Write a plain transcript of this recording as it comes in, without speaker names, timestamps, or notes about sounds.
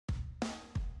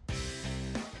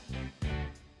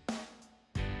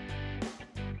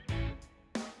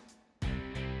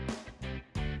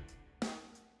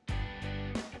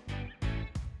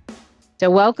So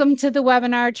welcome to the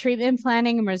webinar, Treatment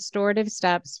Planning and Restorative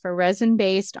Steps for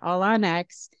Resin-based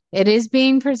All-on-X. It is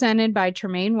being presented by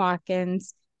Tremaine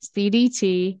Watkins,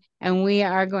 CDT, and we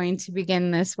are going to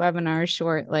begin this webinar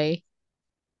shortly.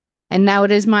 And now it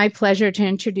is my pleasure to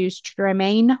introduce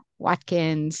Tremaine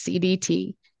Watkins,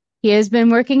 CDT. He has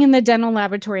been working in the dental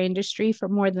laboratory industry for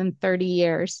more than 30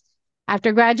 years.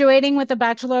 After graduating with a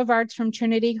Bachelor of Arts from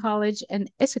Trinity College in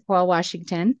Issaquah,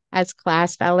 Washington, as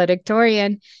class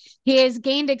valedictorian, he has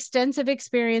gained extensive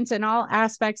experience in all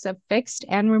aspects of fixed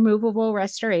and removable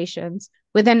restorations,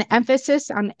 with an emphasis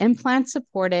on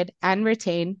implant-supported and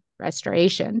retained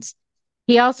restorations.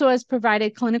 He also has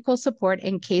provided clinical support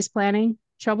in case planning,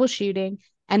 troubleshooting,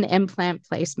 and implant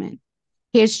placement.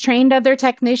 He has trained other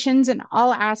technicians in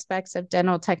all aspects of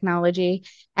dental technology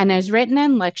and has written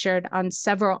and lectured on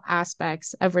several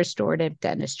aspects of restorative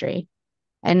dentistry.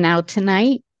 And now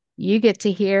tonight, you get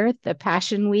to hear the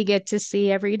passion we get to see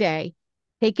every day.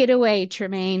 Take it away,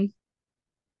 Tremaine.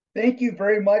 Thank you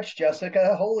very much,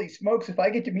 Jessica. Holy smokes, if I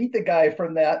get to meet the guy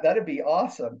from that'd be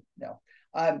awesome. No,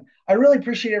 I really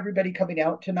appreciate everybody coming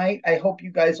out tonight. I hope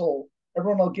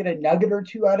everyone will get a nugget or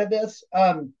two out of this.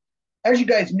 As you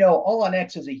guys know, All on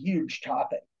X is a huge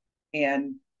topic,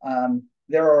 and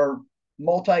there are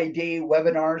multi-day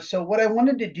webinars. So what I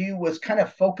wanted to do was kind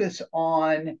of focus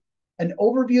on an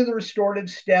overview of the restorative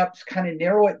steps, kind of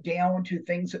narrow it down to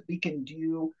things that we can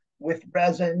do with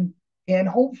resin, and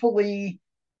hopefully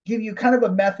give you kind of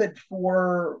a method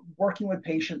for working with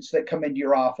patients that come into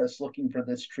your office looking for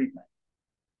this treatment.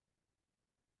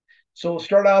 So we'll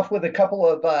start off with a couple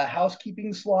of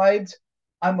housekeeping slides.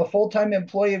 I'm a full-time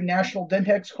employee of National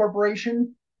Dentex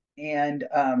Corporation, and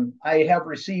I have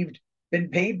been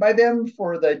paid by them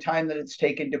for the time that it's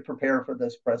taken to prepare for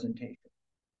this presentation.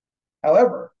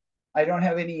 However, I don't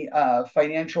have any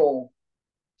financial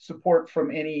support from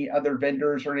any other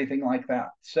vendors or anything like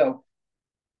that. So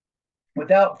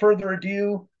without further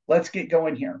ado, let's get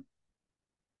going here.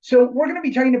 So we're going to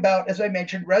be talking about, as I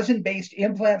mentioned, resin-based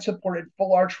implant-supported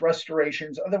full arch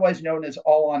restorations, otherwise known as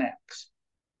All-on-X.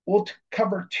 We'll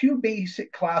cover two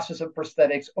basic classes of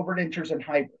prosthetics, overdentures and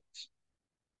hybrids.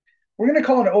 We're going to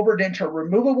call an overdenture a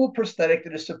removable prosthetic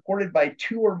that is supported by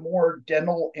two or more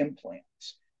dental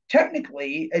implants.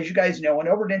 Technically, as you guys know, an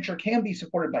overdenture can be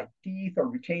supported by teeth or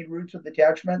retained roots with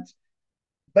attachments,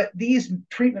 but these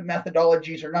treatment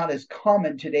methodologies are not as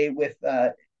common today with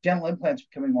dental implants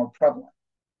becoming more prevalent.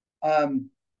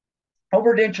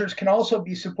 Overdentures can also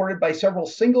be supported by several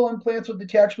single implants with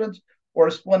attachments or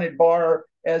a splinted bar,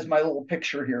 as my little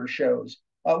picture here shows.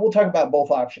 We'll talk about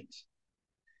both options.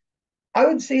 I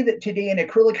would say that today an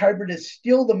acrylic hybrid is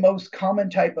still the most common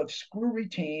type of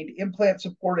screw-retained,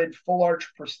 implant-supported full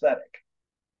arch prosthetic,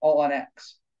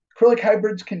 All-on-X. Acrylic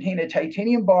hybrids contain a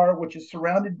titanium bar, which is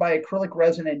surrounded by acrylic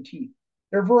resin and teeth.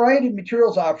 There are a variety of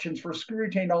materials options for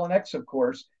screw-retained All-on-X, of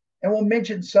course, and we'll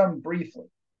mention some briefly.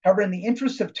 However, in the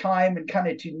interest of time and kind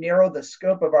of to narrow the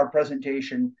scope of our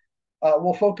presentation,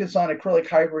 we'll focus on acrylic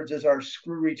hybrids as our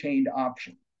screw-retained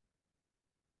option.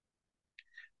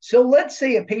 So let's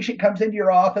say a patient comes into your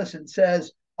office and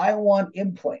says, I want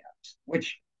implants,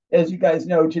 which, as you guys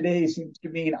know, today seems to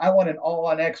mean I want an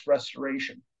All-on-X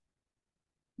restoration.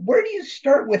 Where do you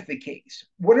start with the case?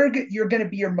 What are going to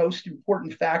be your most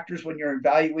important factors when you're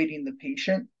evaluating the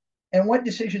patient? And what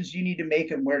decisions do you need to make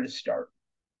and where to start?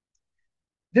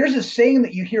 There's a saying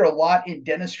that you hear a lot in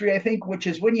dentistry, I think, which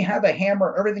is when you have a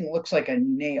hammer, everything looks like a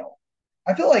nail.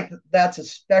 I feel like that's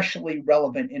especially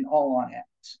relevant in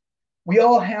All-on-X. We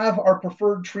all have our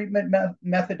preferred treatment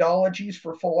methodologies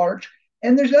for full arch,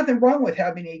 and there's nothing wrong with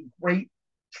having a great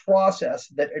process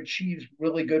that achieves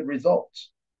really good results.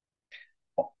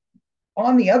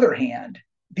 On the other hand,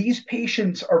 these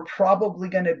patients are probably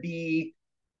going to be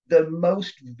the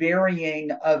most varying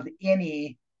of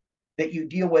any that you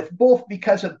deal with, both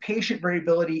because of patient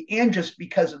variability and just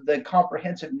because of the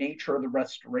comprehensive nature of the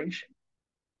restoration.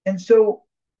 And so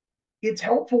it's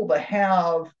helpful to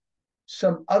have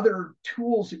some other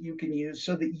tools that you can use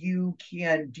so that you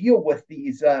can deal with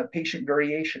these patient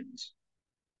variations.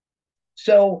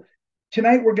 So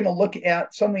tonight we're going to look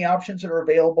at some of the options that are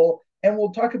available, and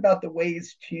we'll talk about the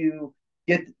ways to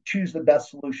choose the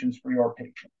best solutions for your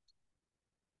patient.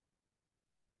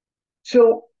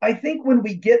 So I think when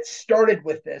we get started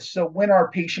with this, so when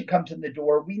our patient comes in the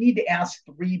door, we need to ask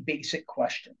three basic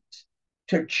questions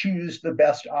to choose the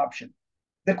best option.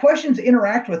 The questions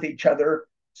interact with each other,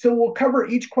 so we'll cover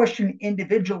each question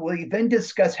individually, then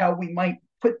discuss how we might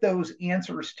put those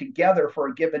answers together for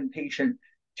a given patient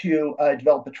to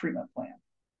develop a treatment plan.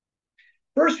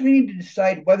 First, we need to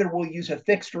decide whether we'll use a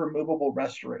fixed or removable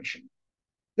restoration.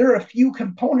 There are a few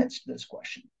components to this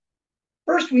question.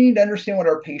 First, we need to understand what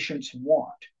our patients want.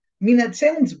 I mean, that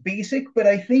sounds basic, but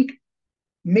I think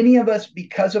many of us,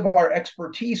 because of our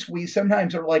expertise, we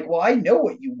sometimes are like, well, I know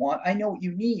what you want, I know what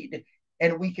you need.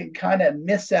 And we can kind of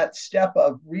miss that step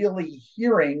of really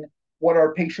hearing what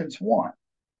our patients want.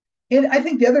 And I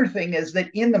think the other thing is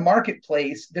that in the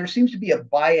marketplace, there seems to be a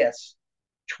bias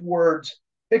towards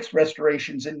fixed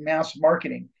restorations in mass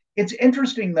marketing. It's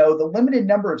interesting, though, the limited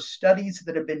number of studies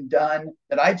that have been done,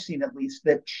 that I've seen at least,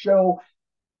 that show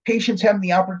patients having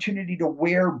the opportunity to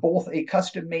wear both a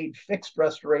custom-made fixed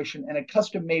restoration and a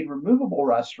custom-made removable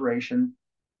restoration.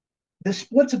 The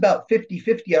split's about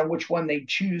 50-50 on which one they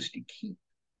choose to keep.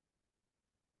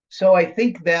 So I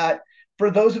think that for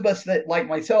those of us that, like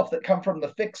myself, that come from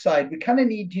the fixed side, we kind of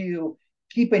need to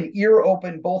keep an ear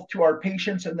open both to our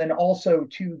patients and then also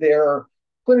to their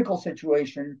clinical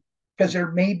situation, because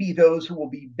there may be those who will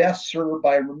be best served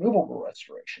by a removable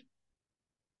restoration.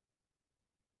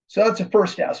 So that's the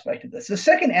first aspect of this. The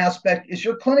second aspect is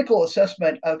your clinical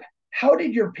assessment of how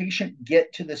did your patient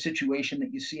get to the situation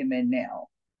that you see them in now.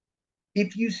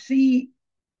 If you see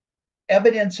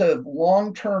evidence of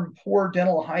long-term poor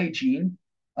dental hygiene,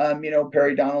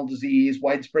 periodontal disease,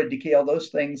 widespread decay, all those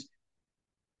things,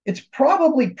 it's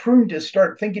probably prudent to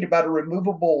start thinking about a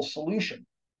removable solution.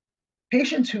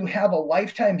 Patients who have a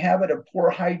lifetime habit of poor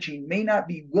hygiene may not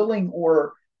be willing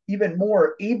or even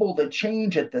more able to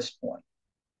change at this point.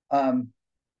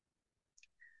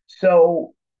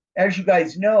 So as you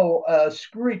guys know, a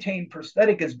screw-retained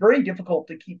prosthetic is very difficult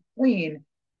to keep clean,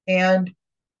 and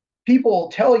people will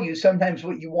tell you sometimes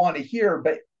what you want to hear,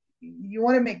 but you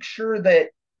want to make sure that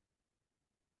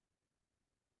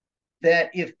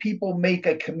if people make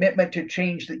a commitment to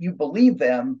change, that you believe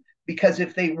them, because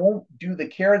if they won't do the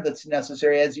care that's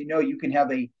necessary, as you know, you can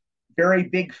have a very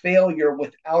big failure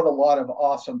without a lot of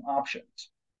awesome options.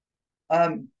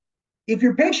 If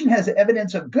your patient has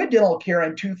evidence of good dental care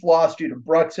and tooth loss due to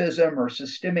bruxism or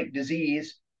systemic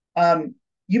disease,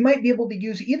 you might be able to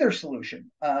use either solution.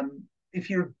 If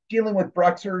you're dealing with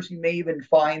bruxers, you may even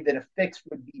find that a fix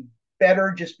would be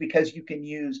better just because you can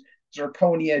use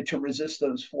zirconia to resist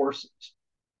those forces.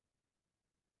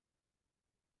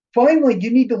 Finally,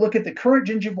 you need to look at the current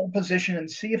gingival position and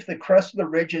see if the crest of the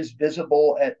ridge is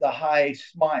visible at the high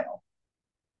smile.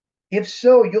 If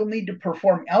so, you'll need to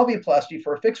perform alveoplasty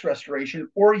for a fixed restoration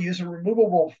or use a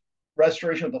removable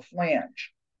restoration of the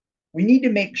flange. We need to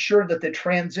make sure that the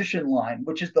transition line,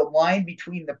 which is the line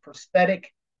between the prosthetic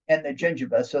and the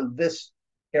gingiva, so this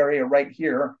area right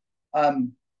here,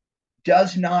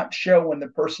 does not show when the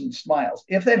person smiles.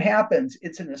 If that happens,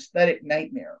 it's an aesthetic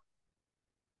nightmare.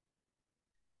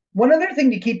 One other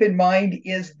thing to keep in mind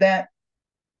is that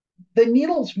the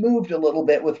needle's moved a little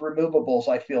bit with removables,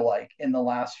 I feel like, in the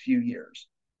last few years.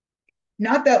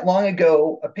 Not that long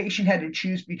ago, a patient had to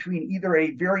choose between either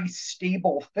a very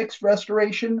stable fixed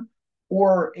restoration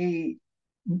or a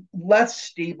less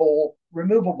stable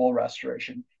removable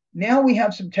restoration. Now we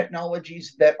have some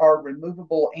technologies that are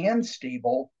removable and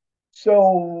stable,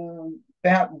 so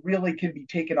that really can be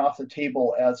taken off the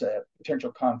table as a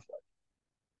potential conflict.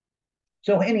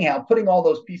 So anyhow, putting all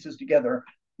those pieces together,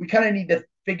 we kind of need to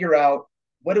figure out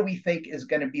what do we think is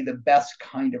going to be the best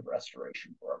kind of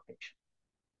restoration for our patient.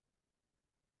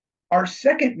 Our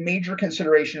second major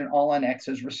consideration in All-on-X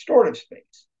is restorative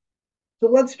space. So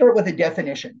let's start with a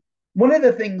definition. One of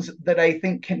the things that I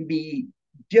think can be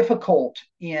difficult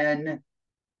in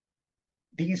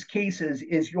these cases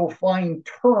is you'll find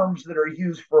terms that are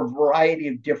used for a variety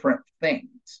of different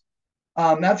things.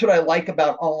 That's what I like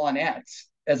about All-on-X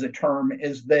as a term,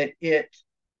 is that it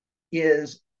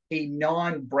is a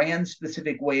non-brand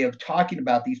specific way of talking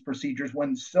about these procedures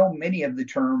when so many of the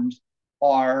terms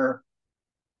are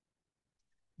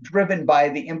driven by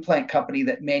the implant company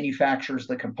that manufactures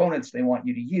the components they want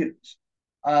you to use.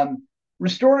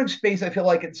 Restorative space, I feel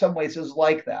like in some ways is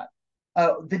like that.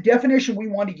 The definition we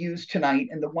want to use tonight,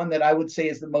 and the one that I would say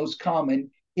is the most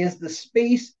common, is the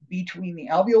space between the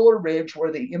alveolar ridge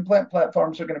where the implant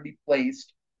platforms are going to be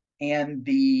placed and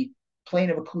the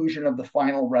plane of occlusion of the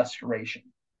final restoration.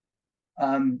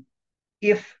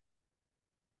 If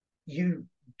you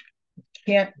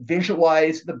can't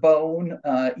visualize the bone,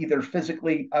 either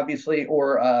physically, obviously,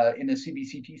 or in a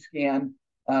CBCT scan,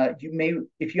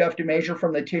 if you have to measure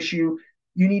from the tissue,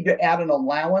 you need to add an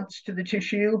allowance to the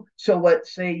tissue. So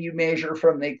let's say you measure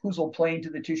from the occlusal plane to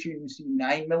the tissue and you see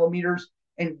 9 millimeters.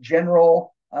 In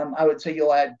general, I would say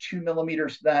you'll add 2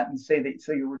 millimeters to that and say that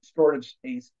your restorative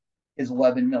space is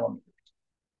 11 millimeters.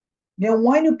 Now,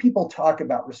 why do people talk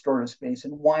about restorative space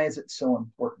and why is it so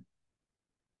important?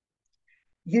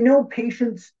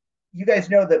 Patients, you guys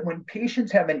know that when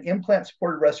patients have an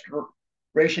implant-supported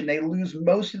they lose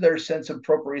most of their sense of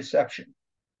proprioception.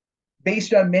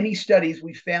 Based on many studies,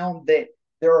 we found that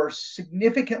there are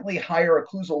significantly higher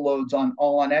occlusal loads on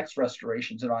all-on-X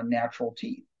restorations than on natural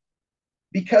teeth.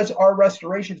 Because our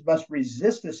restorations must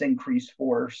resist this increased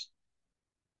force,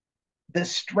 the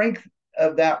strength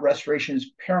of that restoration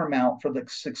is paramount for the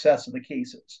success of the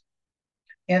cases.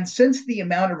 And since the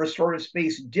amount of restorative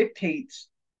space dictates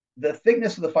the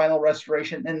thickness of the final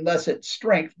restoration and thus its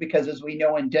strength, because as we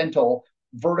know in dental,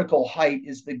 vertical height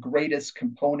is the greatest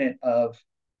component of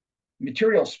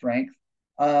material strength,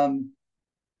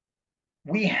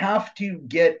 we have to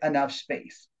get enough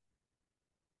space.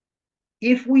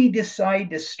 If we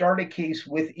decide to start a case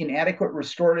with inadequate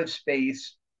restorative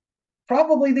space,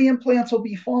 probably the implants will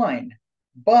be fine,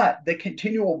 but the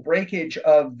continual breakage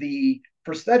of the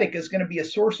prosthetic is going to be a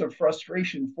source of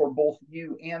frustration for both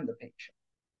you and the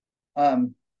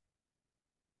patient.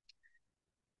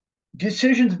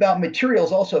 Decisions about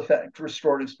materials also affect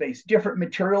restorative space. Different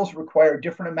materials require a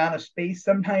different amount of space.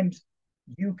 Sometimes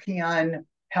you can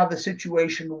have a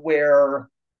situation where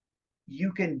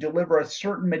you can deliver a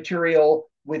certain material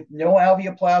with no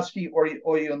alveoplasty, or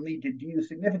you'll need to do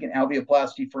significant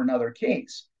alveoplasty for another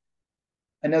case,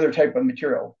 another type of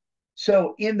material.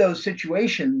 So in those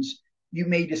situations, you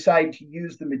may decide to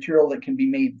use the material that can be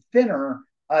made thinner.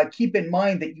 Keep in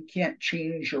mind that you can't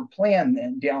change your plan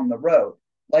then down the road.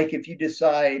 Like if you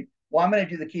decide, well, I'm going to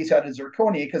do the case out of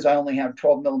zirconia because I only have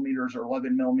 12 millimeters or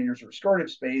 11 millimeters of restorative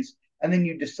space, and then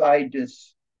you decide to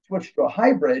switch to a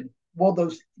hybrid, well,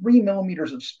 those 3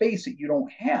 millimeters of space that you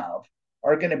don't have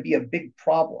are going to be a big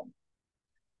problem.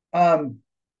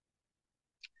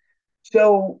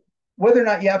 So whether or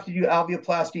not you have to do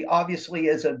alveoplasty obviously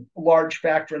is a large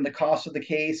factor in the cost of the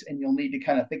case, and you'll need to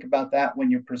kind of think about that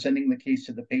when you're presenting the case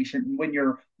to the patient and when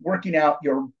you're working out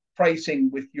your pricing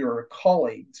with your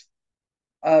colleagues.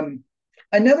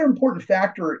 Another important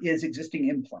factor is existing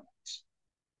implants.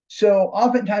 So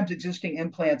oftentimes existing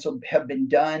implants have been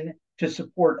done to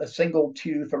support a single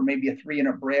tooth or maybe a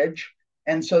 3-unit bridge.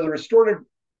 And so the restorative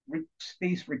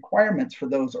space requirements for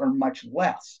those are much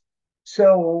less.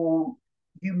 So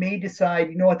you may decide,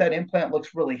 you know what, that implant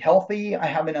looks really healthy. I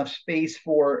have enough space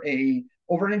for a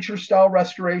overdenture style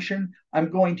restoration.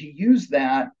 I'm going to use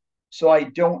that so I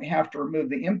don't have to remove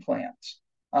the implants.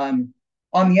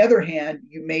 On the other hand,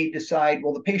 you may decide,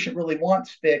 well, the patient really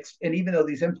wants fixed, and even though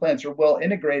these implants are well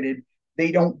integrated,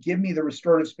 they don't give me the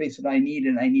restorative space that I need,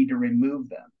 and I need to remove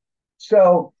them.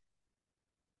 So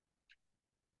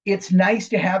it's nice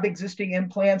to have existing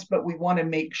implants, but we want to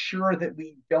make sure that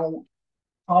we don't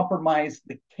compromise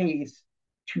the case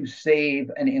to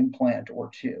save an implant or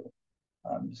two.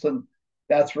 So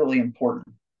that's really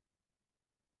important.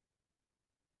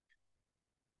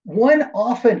 One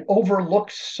often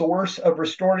overlooked source of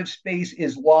restorative space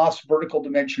is lost vertical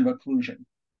dimension of occlusion.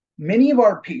 Many of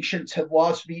our patients have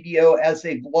lost VDO as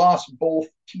they've lost both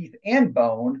teeth and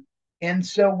bone. And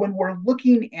so when we're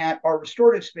looking at our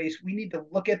restorative space, we need to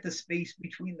look at the space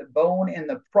between the bone and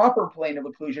the proper plane of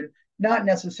occlusion, not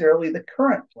necessarily the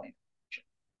current plane of occlusion.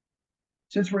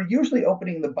 Since we're usually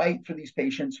opening the bite for these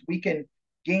patients, we can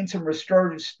gain some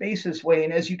restorative space this way.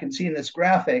 And as you can see in this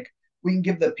graphic, we can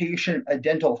give the patient a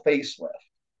dental facelift.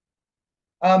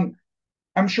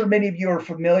 I'm sure many of you are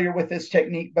familiar with this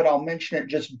technique, but I'll mention it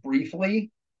just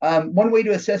briefly. One way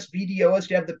to assess VDO is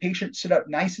to have the patient sit up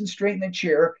nice and straight in the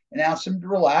chair and ask them to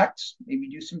relax, maybe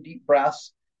do some deep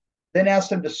breaths, then ask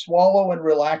them to swallow and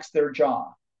relax their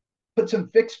jaw. Put some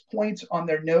fixed points on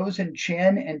their nose and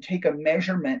chin and take a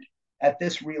measurement at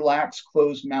this relaxed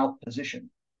closed mouth position.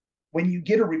 When you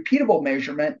get a repeatable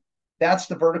measurement, that's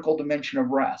the vertical dimension of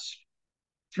rest.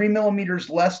 3 millimeters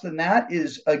less than that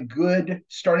is a good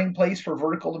starting place for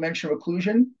vertical dimension of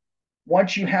occlusion.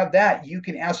 Once you have that, you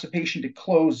can ask the patient to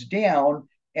close down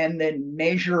and then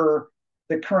measure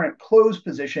the current closed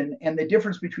position, and the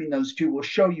difference between those two will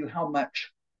show you how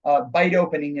much bite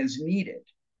opening is needed.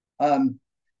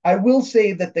 I will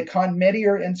say that the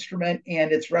Conmedier instrument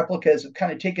and its replicas have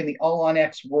kind of taken the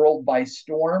all-on-X world by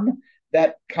storm.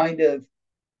 That kind of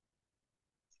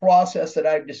process that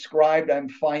I've described, I'm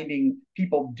finding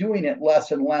people doing it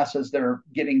less and less as they're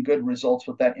getting good results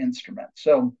with that instrument.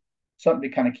 So something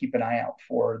to kind of keep an eye out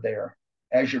for there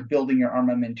as you're building your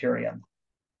armamentarium.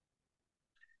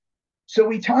 So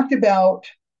we talked about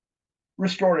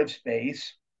restorative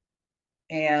space,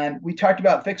 and we talked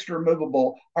about fixed or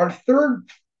removable. Our third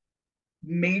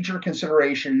major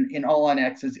consideration in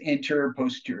all-on-X is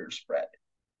anterior-posterior spread.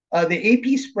 The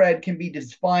AP spread can be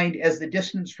defined as the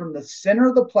distance from the center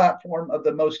of the platform of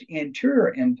the most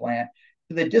anterior implant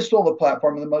to the distal of the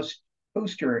platform of the most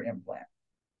posterior implant.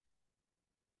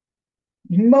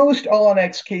 Most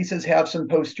all-on-X cases have some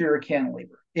posterior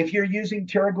cantilever. If you're using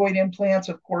pterygoid implants,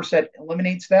 of course, that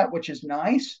eliminates that, which is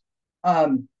nice.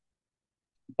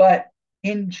 But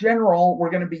in general,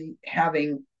 we're going to be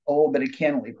having a little bit of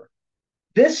cantilever.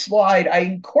 This slide, I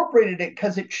incorporated it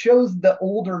because it shows the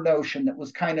older notion that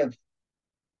was kind of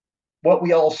what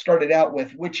we all started out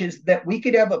with, which is that we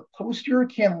could have a posterior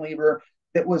cantilever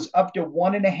that was up to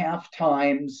 1.5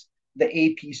 times the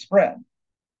AP spread.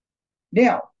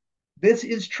 Now, this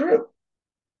is true.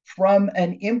 From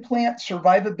an implant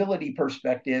survivability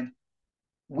perspective,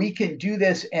 we can do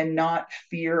this and not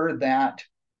fear that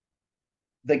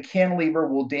the cantilever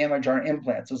will damage our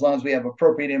implants as long as we have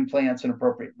appropriate implants and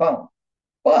appropriate bone.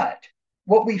 But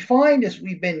what we find as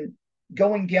we've been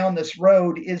going down this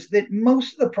road is that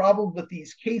most of the problems with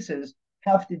these cases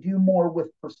have to do more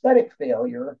with prosthetic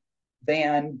failure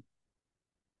than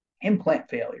implant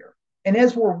failure. And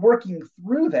as we're working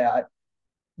through that,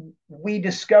 we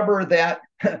discover that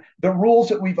the rules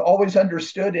that we've always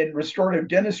understood in restorative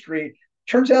dentistry,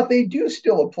 turns out they do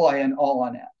still apply in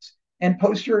all-on-X. And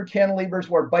posterior cantilevers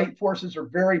where bite forces are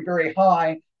very, very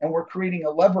high and we're creating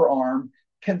a lever arm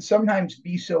can sometimes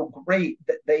be so great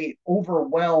that they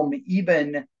overwhelm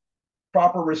even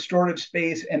proper restorative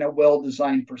space and a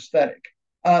well-designed prosthetic.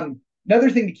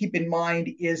 Another thing to keep in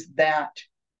mind is that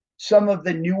some of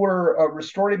the newer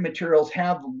restorative materials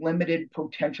have limited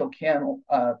potential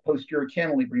posterior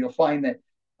cantilever. You'll find that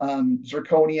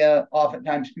zirconia,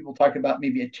 oftentimes people talk about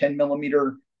maybe a 10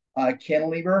 millimeter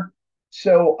cantilever.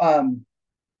 So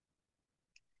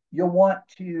you'll want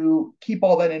to keep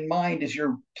all that in mind as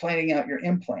you're planning out your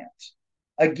implants.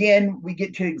 Again, we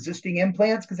get to existing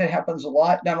implants because that happens a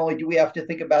lot. Not only do we have to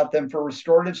think about them for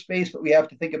restorative space, but we have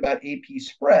to think about AP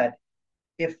spread.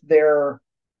 If they're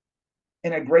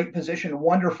in a great position,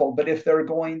 wonderful. But if they're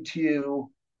going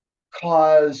to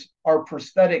cause our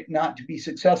prosthetic not to be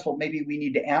successful, maybe we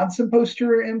need to add some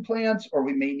posterior implants or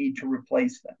we may need to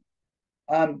replace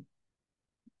them.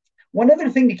 One other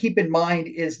thing to keep in mind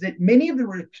is that many of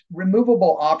the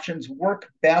removable options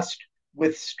work best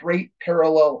with straight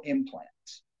parallel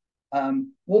implants.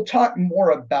 We'll talk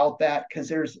more about that because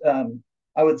there's,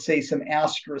 I would say, some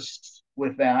asterisks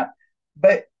with that.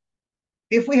 But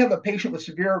if we have a patient with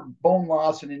severe bone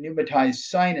loss and a pneumatized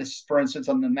sinus, for instance,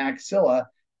 on the maxilla,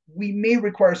 we may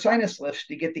require sinus lifts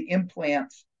to get the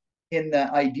implants in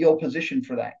the ideal position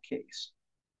for that case.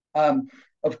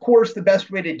 Of course, the best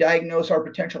way to diagnose our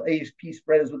potential ASP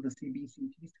spread is with the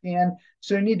CBCT scan.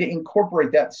 So you need to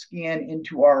incorporate that scan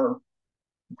into our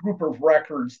group of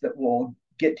records that we'll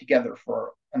get together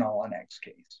for an all-on-X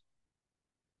case.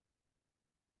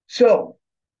 So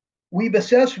we've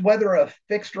assessed whether a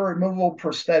fixed or removable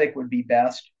prosthetic would be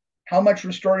best, how much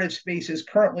restorative space is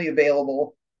currently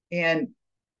available, and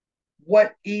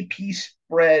what AP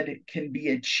spread can be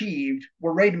achieved.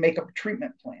 We're ready to make up a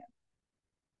treatment plan.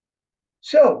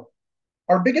 So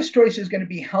our biggest choice is going to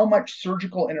be how much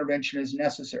surgical intervention is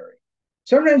necessary.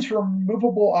 Sometimes for a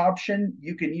removable option,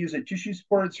 you can use a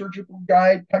tissue-supported surgical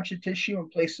guide, punch a tissue, and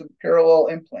place some parallel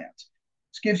implants.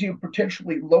 This gives you a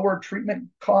potentially lower treatment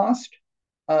cost.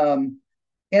 And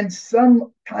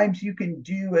sometimes you can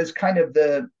do as kind of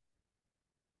the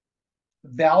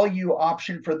value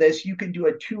option for this, you can do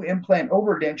a 2-implant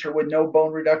overdenture with no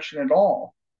bone reduction at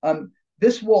all.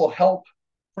 This will help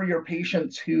for your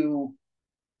patients who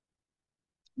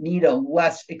need a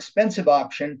less expensive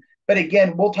option. But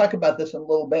again, we'll talk about this in a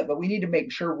little bit, but we need to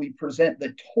make sure we present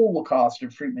the total cost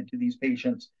of treatment to these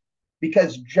patients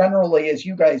because generally, as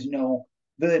you guys know,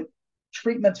 the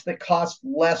treatments that cost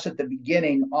less at the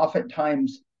beginning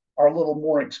oftentimes are a little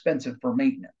more expensive for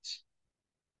maintenance.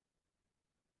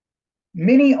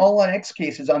 Many all-on-X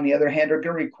cases, on the other hand, are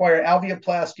going to require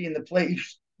alveoplasty and the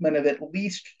placement of at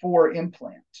least 4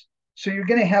 implants. So you're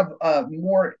going to have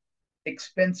more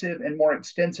expensive and more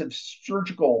extensive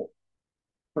surgical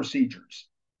procedures.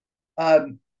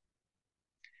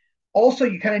 Also,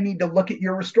 you kind of need to look at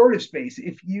your restorative space.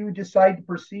 If you decide to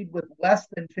proceed with less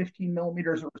than 15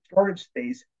 millimeters of restorative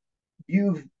space,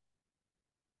 you've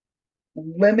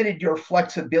limited your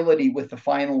flexibility with the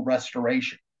final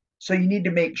restoration. So you need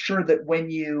to make sure that when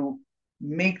you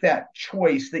make that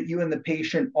choice, that you and the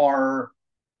patient are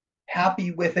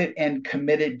happy with it and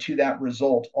committed to that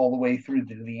result all the way through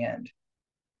to the end.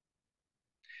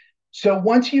 So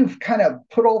once you've kind of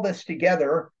put all this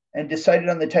together and decided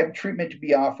on the type of treatment to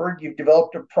be offered, you've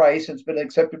developed a price that's been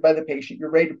accepted by the patient, you're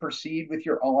ready to proceed with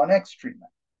your all-on-X treatment.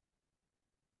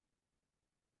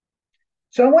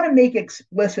 So I want to make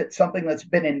explicit something that's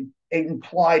been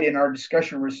implied in our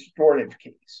discussion restorative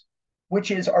case,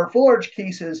 which is our full arch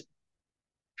cases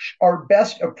are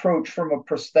best approached from a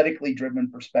prosthetically driven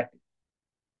perspective.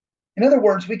 In other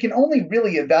words, we can only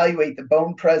really evaluate the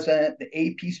bone present, the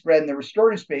AP spread, and the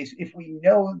restorative space if we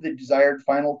know the desired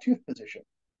final tooth position.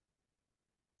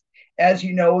 As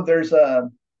you know, there's a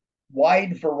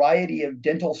wide variety of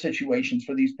dental situations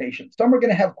for these patients. Some are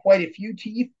going to have quite a few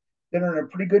teeth that are in a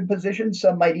pretty good position.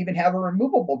 Some might even have a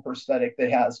removable prosthetic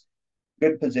that has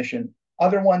good position.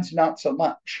 Other ones, not so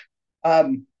much.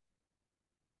 I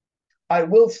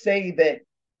will say that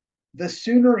the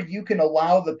sooner you can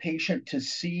allow the patient to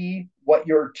see what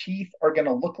your teeth are going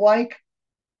to look like,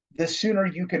 the sooner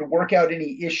you can work out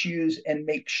any issues and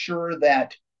make sure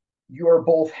that you're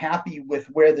both happy with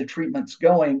where the treatment's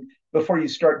going before you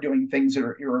start doing things that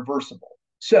are irreversible.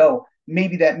 So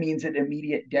maybe that means an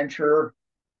immediate denture,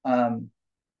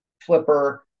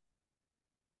 flipper,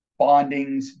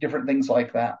 bondings, different things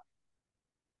like that.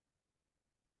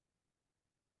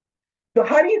 So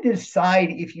how do you decide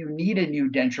if you need a new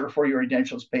denture for your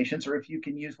edentulous patients or if you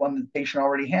can use one that the patient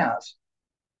already has?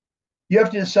 You have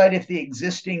to decide if the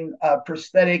existing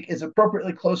prosthetic is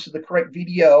appropriately close to the correct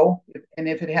VDO and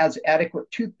if it has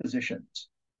adequate tooth positions.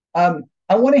 I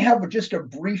want to have just a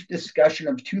brief discussion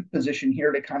of tooth position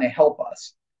here to kind of help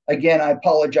us. Again, I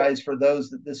apologize for those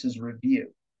that this is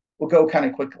review. We'll go kind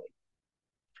of quickly.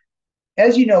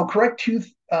 As you know, correct tooth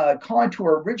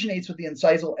contour originates with the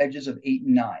incisal edges of 8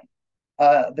 and 9.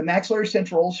 The maxillary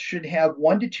centrals should have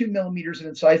 1 to 2 millimeters of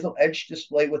incisal edge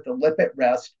display with the lip at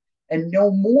rest, and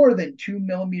no more than 2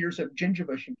 millimeters of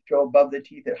gingiva should show above the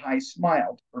teeth at high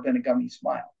smile to prevent a gummy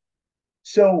smile.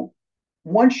 So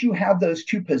once you have those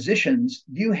two positions,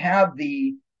 you have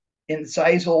the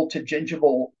incisal to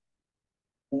gingival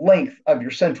length of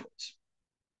your centrals.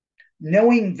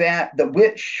 Knowing that the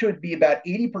width should be about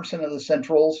 80% of the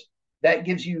centrals, that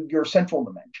gives you your central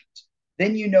dimensions.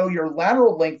 Then you know your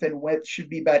lateral length and width should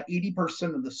be about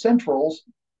 80% of the centrals,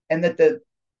 and that the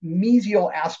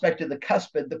mesial aspect of the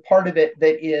cuspid, the part of it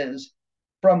that is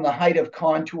from the height of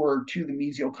contour to the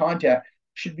mesial contact,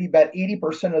 should be about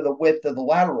 80% of the width of the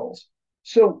laterals.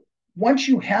 So once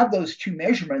you have those two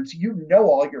measurements, you know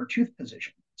all your tooth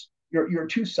positions, your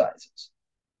tooth sizes.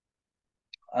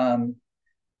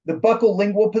 The buccal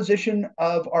lingual position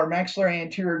of our maxillary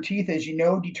anterior teeth, as you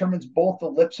know, determines both the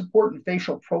lip support and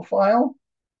facial profile.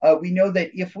 We know that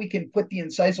if we can put the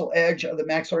incisal edge of the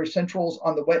maxillary centrals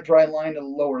on the wet-dry line of the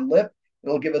lower lip,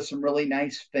 it'll give us some really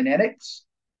nice phonetics.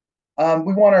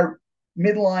 We want our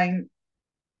midline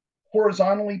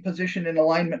horizontally positioned in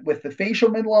alignment with the facial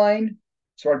midline.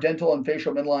 So our dental and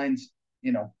facial midlines,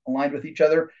 aligned with each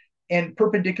other, and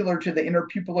perpendicular to the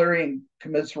interpupillary and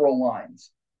commissural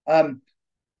lines.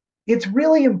 It's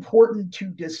really important to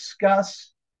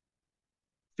discuss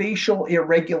facial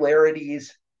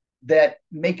irregularities that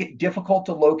make it difficult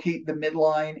to locate the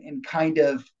midline and kind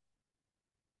of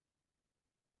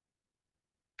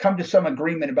come to some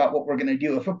agreement about what we're going to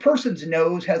do. If a person's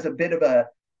nose has a bit of a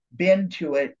bend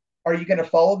to it, are you going to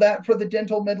follow that for the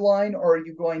dental midline, or are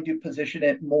you going to position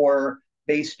it more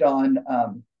based on,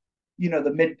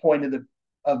 the midpoint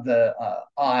of the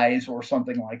eyes or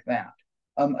something like that?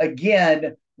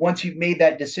 Again, once you've made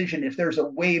that decision, if there's a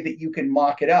way that you can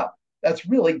mock it up, that's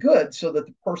really good so that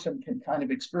the person can kind of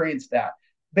experience that.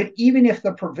 But even if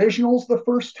the provisional's the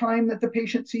first time that the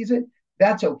patient sees it,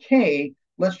 that's okay.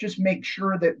 Let's just make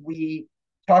sure that we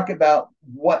talk about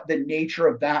what the nature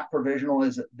of that provisional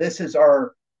is. This is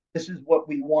what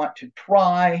we want to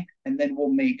try, and then we'll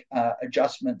make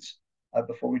adjustments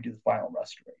before we do the final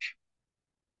restoration.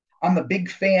 I'm a big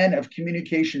fan of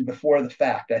communication before the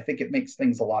fact. I think it makes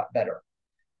things a lot better.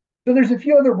 So there's a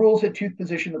few other rules of tooth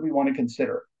position that we want to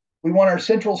consider. We want our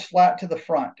centrals flat to the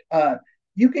front.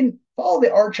 You can follow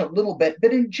the arch a little bit,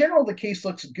 but in general, the case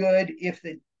looks good if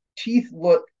the teeth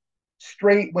look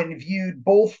straight when viewed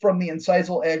both from the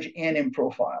incisal edge and in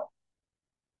profile.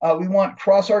 We want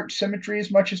cross-arch symmetry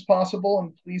as much as possible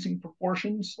in pleasing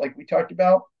proportions, like we talked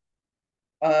about.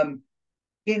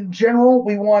 In general,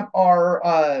 we want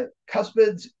our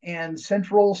cuspids and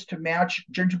centrals to match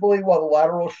gingivally, while the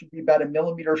lateral should be about 1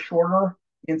 millimeter shorter.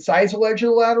 The incisal edge of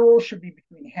the lateral should be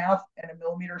between 0.5 and 1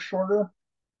 millimeter shorter.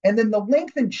 And then the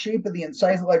length and shape of the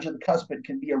incisal edge of the cuspid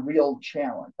can be a real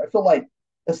challenge. I feel like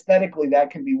aesthetically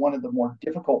that can be one of the more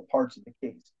difficult parts of the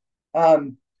case.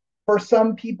 For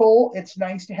some people, it's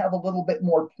nice to have a little bit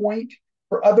more point.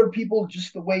 For other people,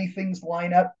 just the way things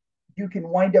line up, you can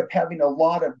wind up having a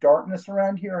lot of darkness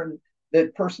around here and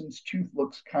the person's tooth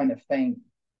looks kind of faint.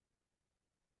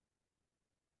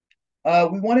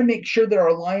 We want to make sure that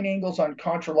our line angles on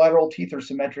contralateral teeth are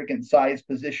symmetric in size,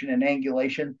 position, and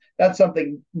angulation. That's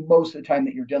something most of the time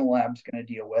that your dental lab is going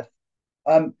to deal with.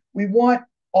 We want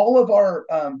all of our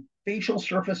facial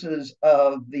surfaces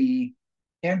of the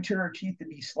anterior teeth to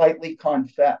be slightly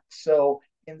convex. So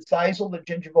incisal to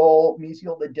gingival,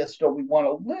 mesial to distal, we want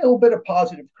a little bit of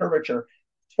positive curvature.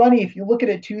 It's funny, if you look at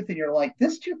a tooth and you're like,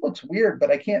 this tooth looks weird,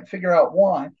 but I can't figure out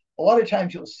why. A lot of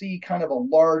times you'll see kind of a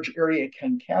large area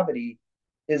concavity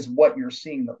is what you're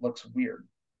seeing that looks weird.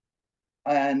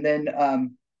 And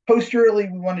then posteriorly,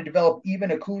 we want to develop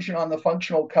even occlusion on the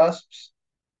functional cusps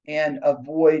and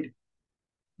avoid,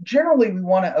 generally we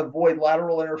want to avoid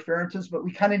lateral interferences, but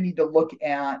we kind of need to look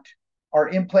at our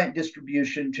implant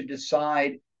distribution to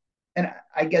decide, and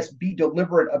I guess be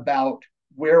deliberate about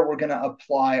where we're going to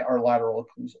apply our lateral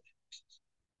occlusive forces.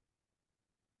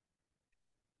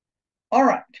 All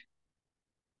right.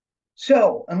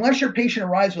 So unless your patient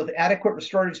arrives with adequate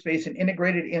restorative space and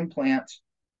integrated implants,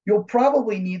 you'll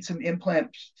probably need some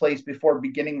implants placed before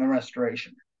beginning the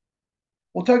restoration.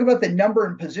 We'll talk about the number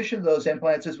and position of those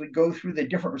implants as we go through the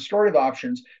different restorative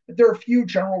options, but there are a few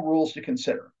general rules to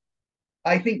consider.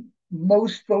 I think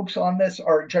most folks on this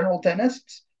are general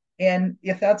dentists, and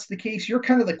if that's the case, you're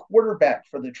kind of the quarterback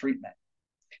for the treatment.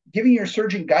 Giving your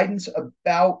surgeon guidance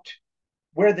about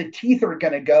where the teeth are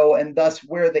going to go and thus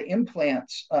where the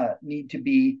implants need to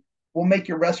be will make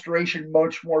your restoration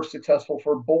much more successful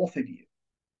for both of you.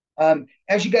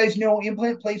 As you guys know,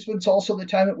 implant placement is also the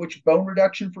time at which bone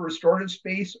reduction for restorative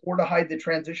space or to hide the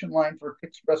transition line for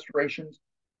fixed restorations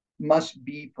must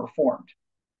be performed.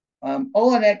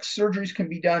 All on X surgeries can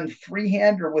be done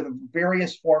freehand or with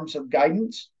various forms of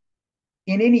guidance.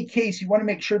 In any case, you want to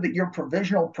make sure that your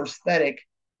provisional prosthetic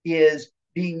is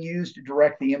being used to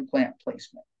direct the implant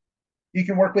placement. You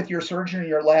can work with your surgeon in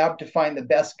your lab to find the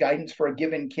best guidance for a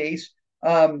given case.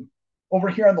 Over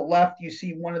here on the left, you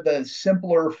see one of the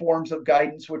simpler forms of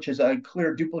guidance, which is a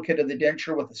clear duplicate of the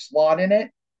denture with a slot in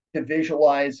it to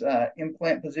visualize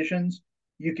implant positions.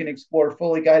 You can explore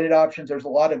fully guided options. There's a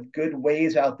lot of good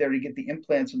ways out there to get the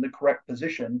implants in the correct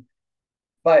position,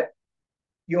 but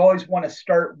you always want to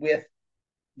start with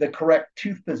the correct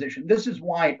tooth position. This is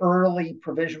why early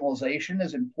provisionalization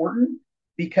is important,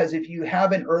 because if you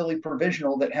have an early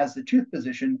provisional that has the tooth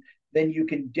position, then you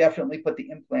can definitely put the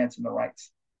implants in the right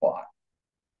spot.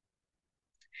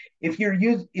 If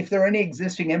there are any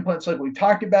existing implants like we've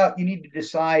talked about, you need to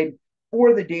decide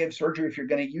for the day of surgery if you're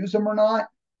going to use them or not.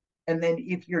 And then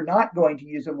if you're not going to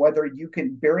use them, whether you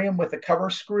can bury them with a cover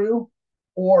screw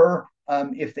or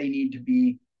if they need to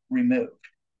be removed.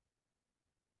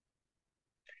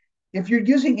 If you're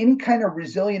using any kind of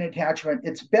resilient attachment,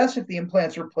 it's best if the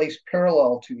implants are placed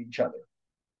parallel to each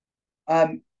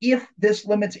other. If this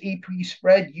limits AP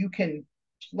spread, you can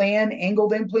plan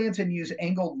angled implants and use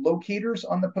angled locators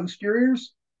on the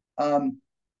posteriors.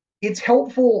 It's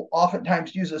helpful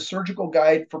oftentimes to use a surgical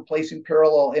guide for placing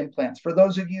parallel implants. For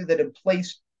those of you that have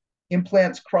placed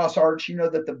implants cross-arch, you know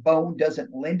that the bone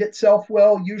doesn't lend itself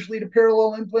well usually to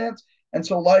parallel implants. And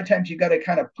so a lot of times you got to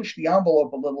kind of push the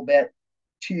envelope a little bit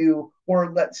to,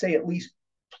 or let's say at least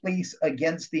place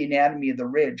against the anatomy of the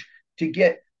ridge to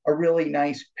get a really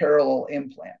nice parallel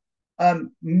implant.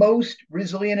 Most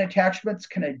resilient attachments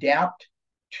can adapt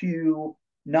to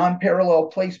non-parallel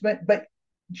placement, but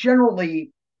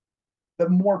generally the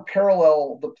more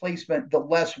parallel the placement, the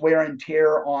less wear and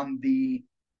tear on the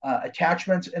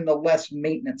attachments and the less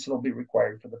maintenance that'll be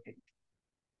required for the patient.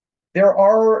 There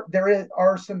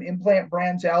are some implant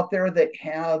brands out there that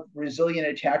have resilient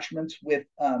attachments with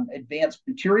advanced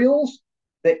materials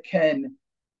that can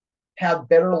have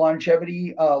better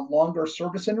longevity, longer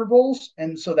service intervals.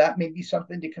 And so that may be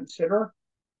something to consider.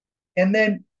 And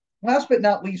then last but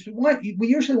not least, we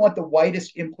usually want the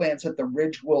widest implants that the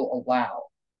ridge will allow.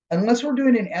 Unless we're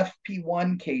doing an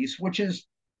FP1 case, which is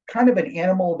kind of an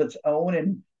animal of its own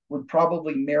and would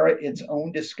probably merit its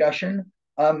own discussion,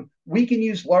 we can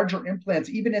use larger implants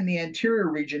even in the anterior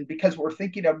region because we're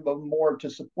thinking of them more to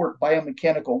support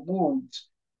biomechanical loads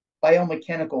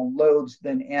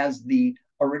than as the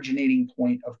originating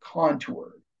point of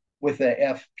contour with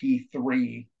a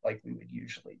FP3 like we would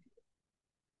usually do.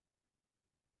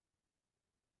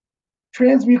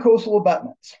 Transmucosal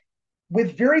abutments.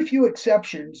 With very few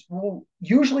exceptions, we'll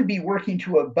usually be working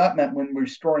to abutment when we're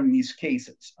restoring these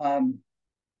cases.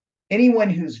 Anyone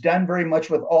who's done very much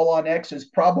with All on X has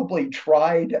probably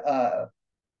tried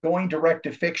going direct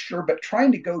to fixture, but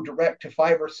trying to go direct to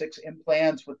 5 or 6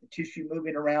 implants with the tissue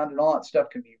moving around and all that stuff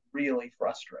can be really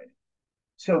frustrating.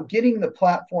 So getting the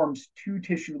platforms to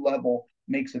tissue level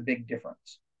makes a big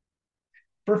difference.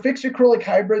 For fixed acrylic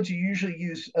hybrids, you usually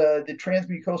use the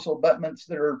transmucosal abutments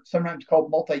that are sometimes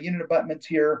called multi-unit abutments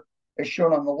here, as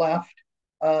shown on the left.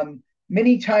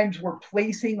 Many times we're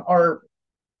placing our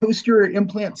posterior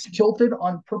implants tilted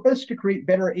on purpose to create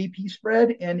better AP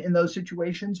spread, and in those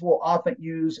situations, we'll often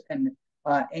use an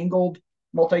angled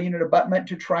multi-unit abutment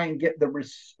to try and get the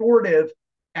restorative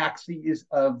axes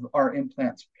of our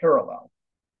implants parallel.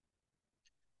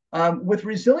 With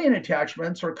resilient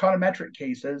attachments or econometric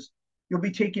cases, you'll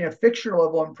be taking a fixture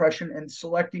level impression and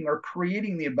selecting or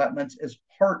creating the abutments as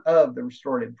part of the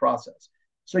restorative process.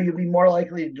 So you'll be more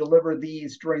likely to deliver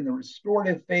these during the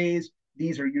restorative phase.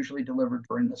 These are usually delivered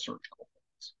during the surgical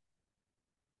phase.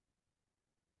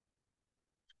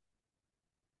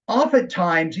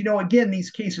 Oftentimes, again,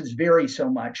 these cases vary so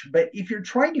much, but if you're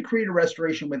trying to create a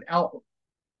restoration without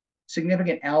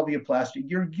significant alveoplasty,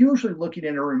 you're usually looking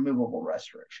at a removable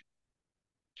restoration.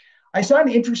 I saw an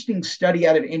interesting study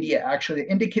out of India, actually,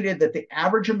 that indicated that the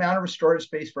average amount of restorative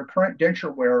space for current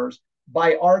denture wearers,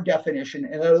 by our definition,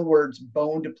 in other words,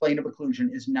 bone to plane of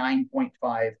occlusion, is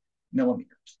 9.5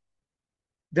 millimeters.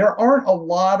 There aren't a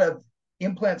lot of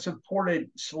implant-supported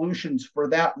solutions for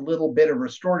that little bit of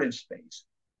restorative space.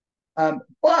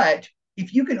 But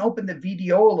if you can open the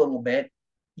VDO a little bit,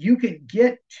 you can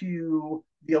get to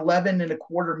the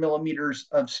 11.25 millimeters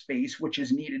of space, which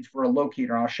is needed for a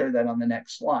locator. I'll show that on the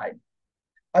next slide.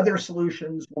 Other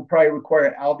solutions will probably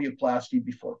require alveoplasty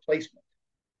before placement.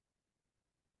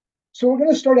 So we're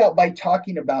going to start out by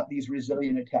talking about these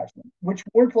resilient attachments, which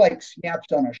work like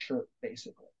snaps on a shirt,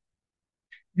 basically.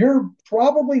 You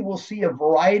probably will see a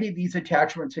variety of these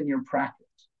attachments in your practice.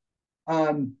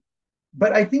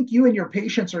 But I think you and your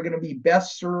patients are going to be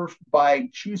best served by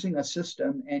choosing a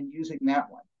system and using that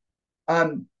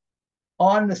one.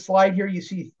 On the slide here, you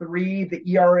see 3, the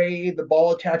ERA, the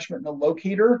ball attachment, and the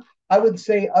locator. I would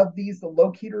say of these, the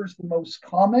locator is the most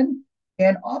common,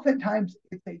 and oftentimes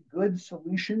it's a good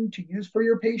solution to use for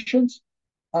your patients,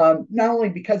 not only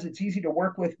because it's easy to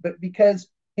work with, but because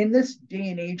in this day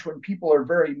and age when people are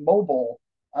very mobile,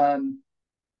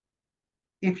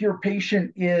 if your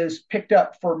patient is picked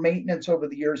up for maintenance over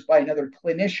the years by another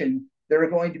clinician, they're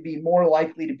going to be more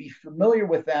likely to be familiar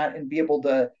with that and be able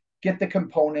to get the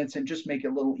components and just make it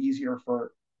a little easier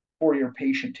for your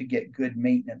patient to get good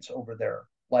maintenance over their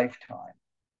lifetime.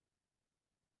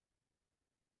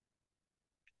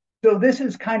 So this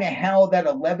is kind of how that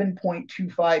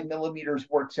 11.25 millimeters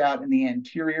works out in the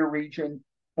anterior region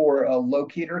for a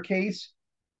locator case.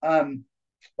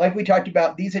 Like we talked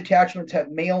about, these attachments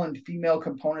have male and female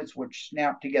components which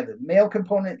snap together. The male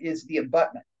component is the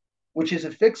abutment, which is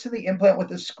affixed to the implant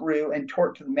with a screw and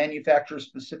torqued to the manufacturer's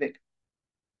specific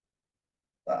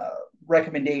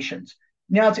recommendations.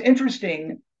 Now, it's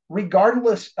interesting,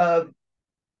 regardless of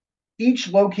each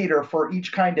locator for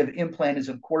each kind of implant is,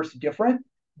 of course, different,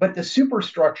 but the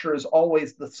superstructure is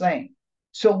always the same.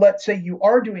 So let's say you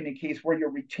are doing a case where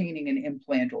you're retaining an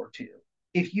implant or two.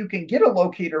 If you can get a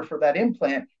locator for that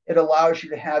implant, it allows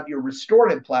you to have your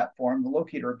restorative platform, the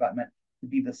locator abutment, to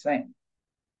be the same.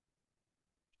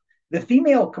 The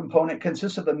female component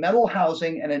consists of a metal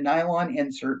housing and a nylon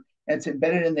insert, and it's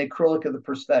embedded in the acrylic of the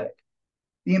prosthetic.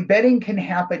 The embedding can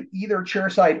happen either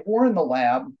chairside or in the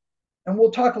lab, and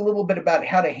we'll talk a little bit about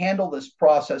how to handle this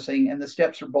processing and the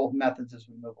steps for both methods as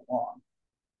we move along.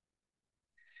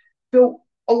 So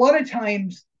a lot of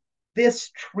times,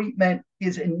 this treatment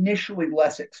is initially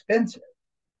less expensive,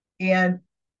 and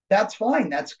that's fine.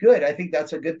 That's good. I think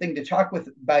that's a good thing to talk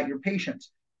about your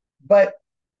patients, but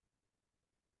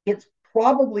it's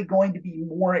probably going to be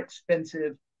more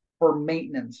expensive for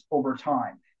maintenance over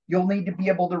time. You'll need to be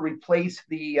able to replace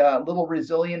the little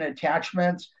resilient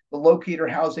attachments. The locator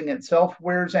housing itself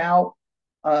wears out.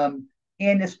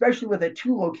 And especially with a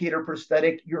 2-locator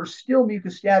prosthetic, you're still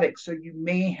mucostatic, so you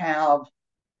may have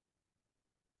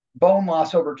bone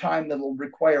loss over time that'll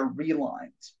require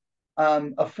relines.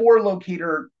 A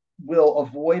 4-locator will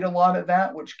avoid a lot of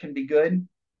that, which can be good.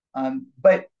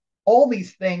 But all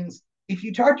these things, if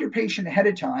you talk to your patient ahead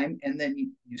of time and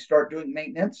then you start doing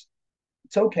maintenance,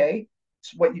 it's okay.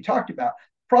 It's what you talked about.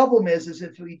 Problem is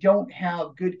if we don't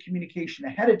have good communication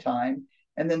ahead of time,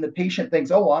 and then the patient thinks,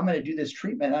 oh, well, I'm going to do this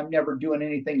treatment, I'm never doing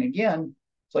anything again.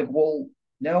 It's like, well,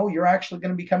 no, you're actually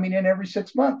going to be coming in every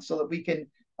 6 months so that we can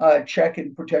check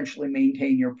and potentially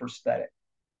maintain your prosthetic.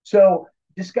 So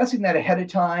discussing that ahead of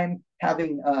time,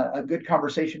 having a good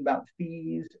conversation about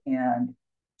fees and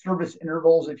service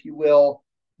intervals, if you will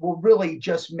really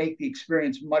just make the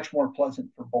experience much more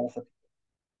pleasant for both of you.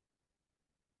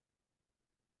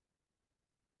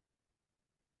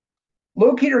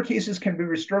 Locator cases can be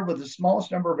restored with the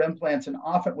smallest number of implants and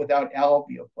often without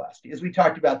alveoplasty. As we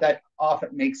talked about, that often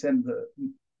makes them the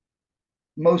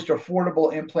most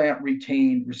affordable implant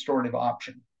retained restorative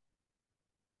option.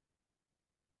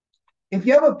 If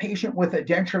you have a patient with a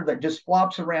denture that just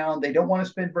flops around, they don't want to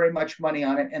spend very much money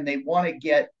on it, and they want to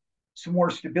get some more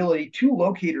stability, 2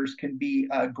 locators can be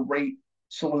a great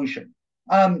solution.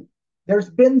 There's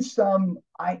been some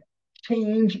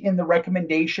change in the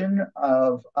recommendation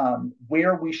of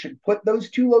where we should put those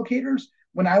two locators.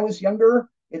 When I was younger,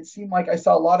 it seemed like I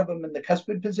saw a lot of them in the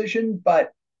cuspid position,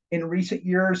 but in recent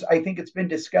years, I think it's been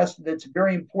discussed that it's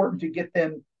very important to get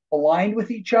them aligned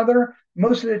with each other.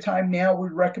 Most of the time now, we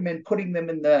recommend putting them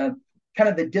in the kind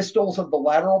of the distals of the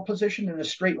lateral position in a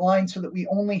straight line so that we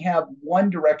only have one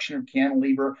direction of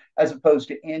cantilever as opposed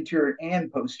to anterior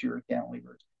and posterior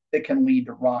cantilevers that can lead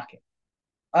to rocking.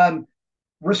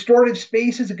 Restorative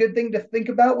space is a good thing to think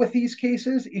about with these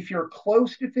cases. If you're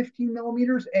close to 15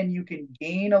 millimeters and you can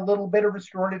gain a little bit of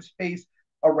restorative space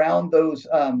around those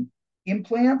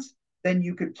implants, then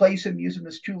you could place them, use them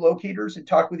as two locators, and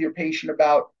talk with your patient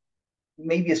about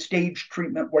maybe a staged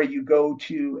treatment where you go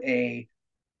to a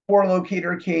four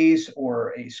locator case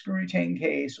or a screw retain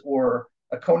case or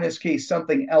a conus case,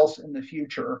 something else in the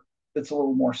future that's a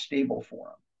little more stable for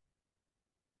them.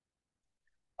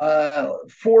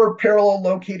 Four parallel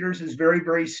locators is very,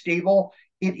 very stable.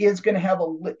 It is going to have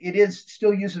it is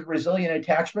still uses resilient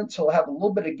attachment, so it'll have a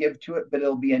little bit of give to it, but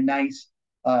it'll be a nice,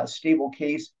 stable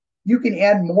case. You can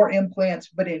add more implants,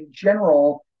 but in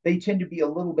general, they tend to be a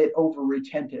little bit over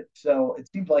retentive. So it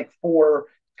seems like four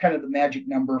kind of the magic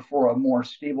number for a more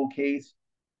stable case.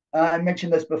 I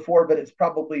mentioned this before, but it's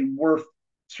probably worth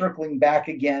circling back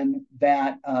again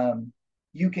that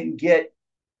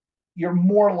you're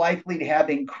more likely to have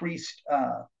increased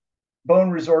bone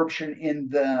resorption in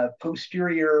the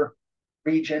posterior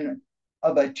region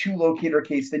of a two locator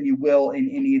case than you will in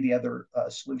any of the other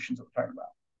solutions that we're talking about.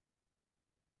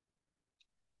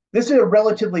 This is a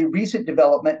relatively recent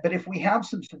development, but if we have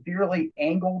some severely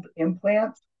angled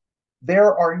implants,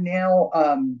 there are now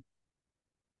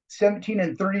 17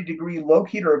 and 30-degree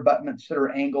locator abutments that are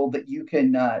angled that you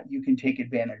can take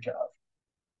advantage of.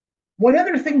 One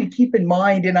other thing to keep in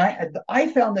mind, and I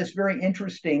found this very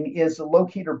interesting, is the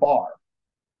locator bar.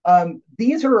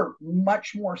 These are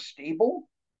much more stable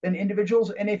than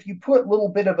individuals, and if you put a little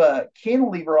bit of a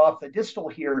cantilever off the distal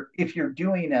here, if you're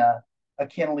doing a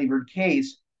cantilevered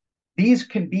case, these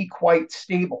can be quite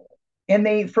stable. And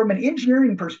they, from an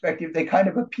engineering perspective, they kind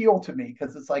of appeal to me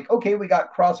because it's like, okay, we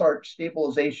got cross-arch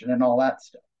stabilization and all that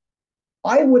stuff.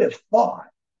 I would have thought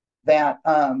that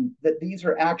these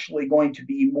are actually going to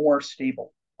be more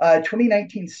stable.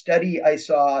 2019 study I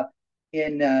saw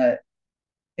in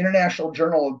International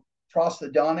Journal of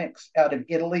Prosthodontics out of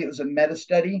Italy, it was a meta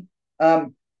study,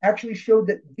 actually showed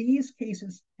that these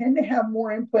cases tend to have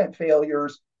more implant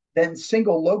failures than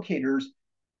single locators.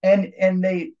 And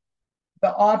the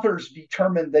authors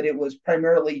determined that it was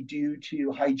primarily due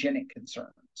to hygienic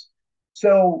concerns.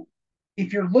 So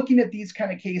if you're looking at these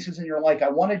kind of cases and you're like, I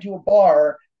want to do a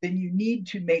bar, then you need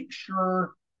to make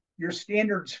sure your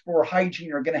standards for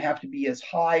hygiene are going to have to be as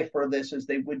high for this as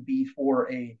they would be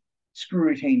for a screw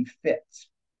retain fix.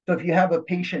 So if you have a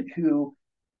patient who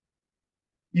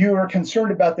you are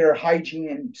concerned about their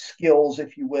hygiene skills,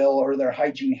 if you will, or their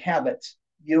hygiene habits,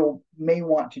 you may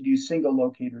want to do single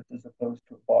locators as opposed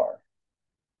to a bar.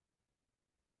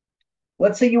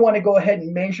 Let's say you want to go ahead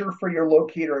and measure for your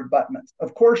locator abutments.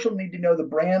 Of course, you'll need to know the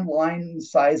brand, line, and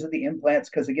size of the implants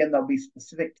because, again, they'll be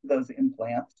specific to those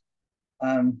implants.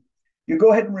 You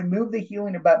go ahead and remove the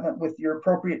healing abutment with your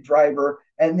appropriate driver,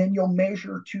 and then you'll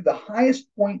measure to the highest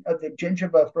point of the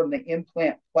gingiva from the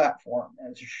implant platform,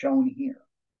 as shown here.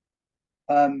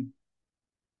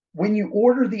 When you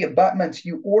order the abutments,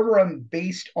 you order them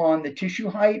based on the tissue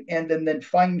height, and then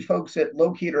fine folks at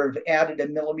Locator have added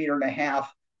 1.5 millimeters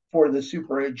for the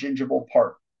supragingival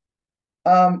part.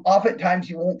 Oftentimes,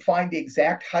 you won't find the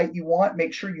exact height you want.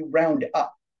 Make sure you round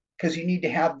up because you need to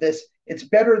have this. It's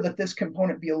better that this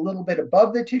component be a little bit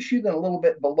above the tissue than a little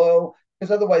bit below,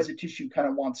 because otherwise the tissue kind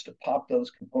of wants to pop those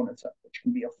components up, which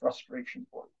can be a frustration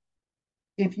for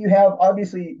you. If you have,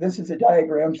 obviously, this is a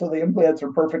diagram, so the implants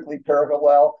are perfectly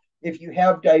parallel. If you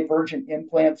have divergent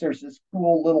implants, there's this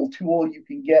cool little tool you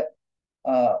can get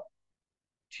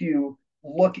to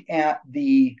look at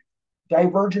the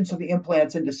divergence of the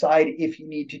implants and decide if you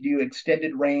need to do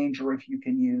extended range or if you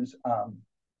can use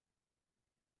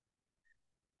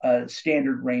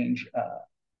standard range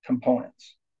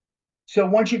components. So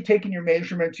once you've taken your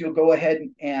measurements, you'll go ahead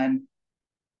and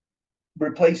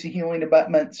replace the healing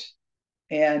abutments.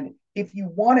 And if you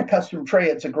want a custom tray,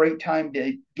 it's a great time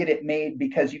to get it made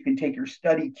because you can take your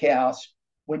study cast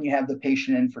when you have the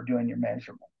patient in for doing your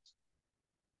measurements.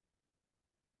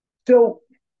 So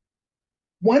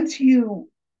once you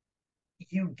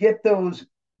get those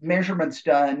measurements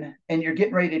done and you're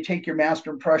getting ready to take your master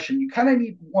impression, you kind of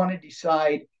want to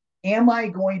decide, am I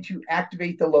going to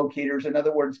activate the locators? In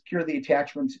other words, cure the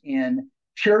attachments in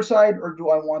chairside or do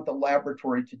I want the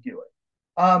laboratory to do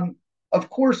it? Of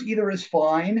course, either is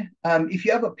fine. If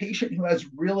you have a patient who has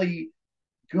really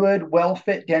good,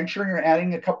 well-fit denture and you're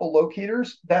adding a couple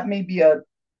locators, that may be a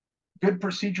good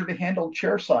procedure to handle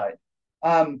chairside.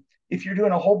 If you're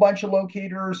doing a whole bunch of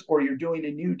locators or you're doing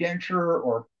a new denture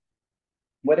or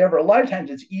whatever, a lot of times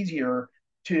it's easier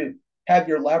to have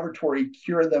your laboratory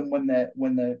cure them when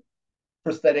the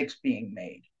prosthetic's being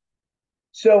made.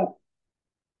 So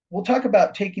we'll talk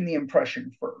about taking the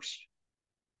impression first.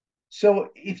 So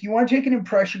if you want to take an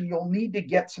impression, you'll need to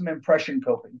get some impression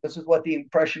coping. This is what the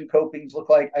impression copings look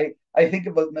like. I think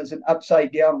of them as an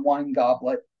upside down wine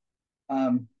goblet.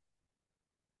 And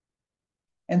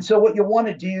so what you'll want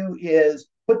to do is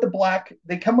put the black,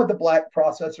 they come with the black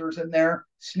processors in there,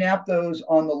 snap those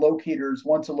on the locators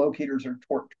once the locators are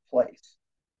torqued to place.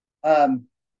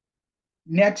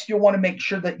 Next, you'll want to make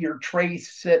sure that your tray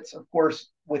sits, of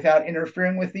course, without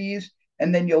interfering with these.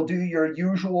 And then you'll do your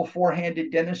usual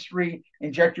four-handed dentistry,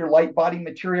 inject your light body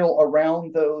material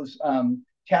around those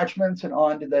attachments and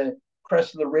onto the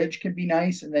crest of the ridge can be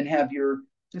nice. And then have your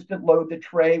assistant load the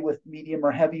tray with medium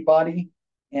or heavy body.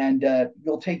 And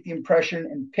you'll take the impression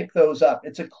and pick those up.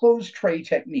 It's a closed tray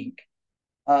technique.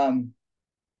 And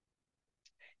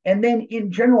then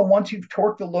in general, once you've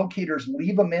torqued the locators,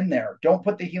 leave them in there. Don't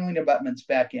put the healing abutments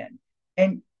back in.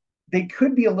 And they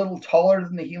could be a little taller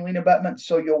than the healing abutments,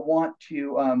 so you'll want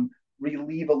to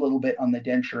relieve a little bit on the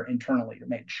denture internally to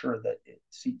make sure that it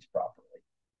seats properly.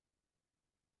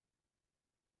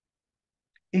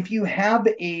 If you have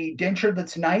a denture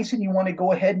that's nice and you want to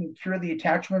go ahead and cure the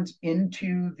attachments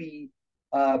into the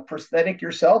prosthetic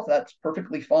yourself, that's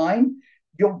perfectly fine.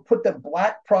 You'll put the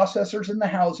black processors in the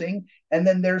housing, and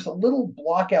then there's a little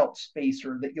block out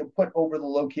spacer that you'll put over the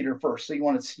locator first. So you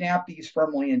want to snap these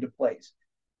firmly into place.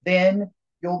 Then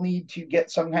you'll need to get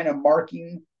some kind of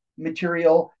marking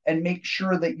material and make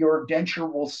sure that your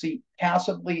denture will seat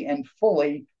passively and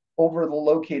fully over the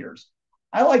locators.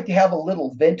 I like to have a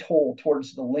little vent hole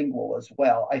towards the lingual as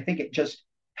well. I think it just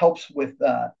helps with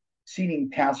seating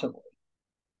passively.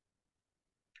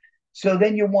 So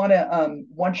then you want to,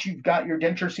 once you've got your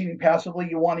denture seating passively,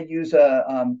 you want to use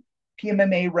a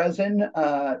PMMA resin,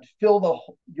 fill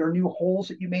your new holes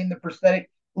that you made in the prosthetic,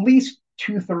 at least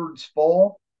 2/3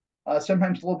 full,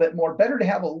 sometimes a little bit more. Better to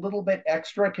have a little bit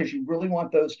extra because you really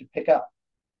want those to pick up.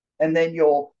 And then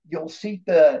you'll seat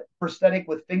the prosthetic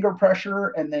with finger pressure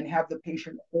and then have the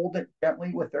patient hold it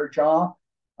gently with their jaw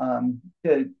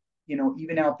to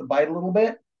even out the bite a little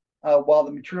bit while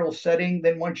the material is setting.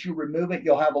 Then once you remove it,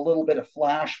 you'll have a little bit of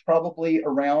flash probably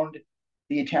around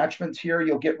the attachments here.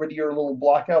 You'll get rid of your little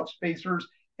blockout spacers,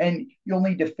 and you'll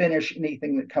need to finish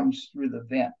anything that comes through the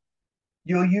vent.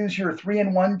 You'll use your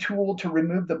 3-in-1 tool to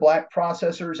remove the black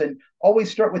processors, and always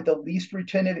start with the least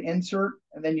retentive insert,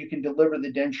 and then you can deliver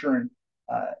the denture and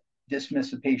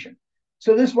dismiss the patient.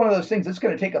 So this is one of those things that's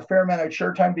going to take a fair amount of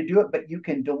chair time to do it, but you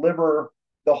can deliver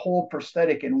the whole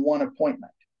prosthetic in one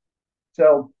appointment.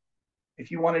 So if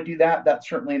you want to do that, that's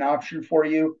certainly an option for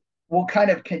you. We'll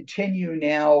kind of continue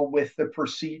now with the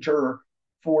procedure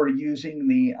for using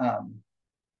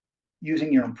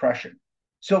your impression.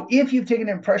 So if you've taken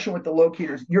an impression with the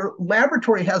locators, your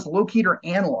laboratory has locator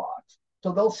analogs.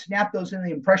 So they'll snap those in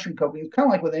the impression coping, kind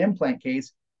of like with an implant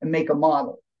case, and make a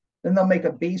model. Then they'll make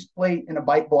a base plate and a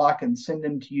bite block and send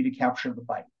them to you to capture the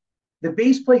bite. The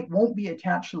base plate won't be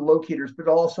attached to the locators, but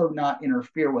also not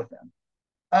interfere with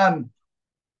them.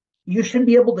 You should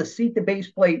be able to seat the base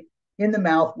plate in the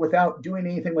mouth without doing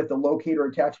anything with the locator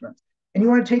attachments. And you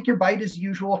want to take your bite as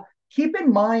usual. Keep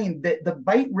in mind that the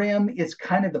bite rim is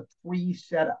kind of the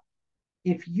pre-setup.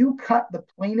 If you cut the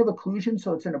plane of occlusion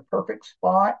so it's in a perfect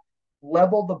spot,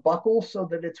 level the buccal so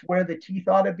that it's where the teeth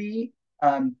ought to be,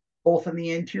 both in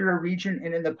the anterior region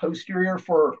and in the posterior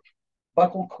for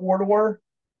buccal corridor.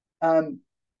 And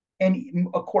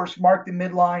of course, mark the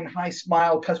midline, high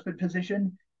smile, cuspid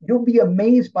position. You'll be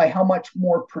amazed by how much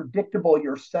more predictable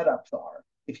your setups are.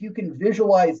 If you can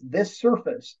visualize this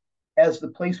surface as the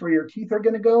place where your teeth are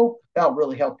going to go, that'll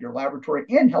really help your laboratory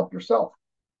and help yourself.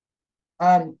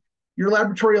 Your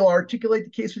laboratory will articulate the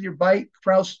case with your bite,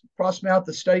 cross-mount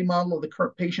the study model of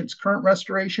the patient's current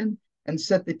restoration, and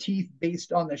set the teeth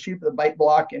based on the shape of the bite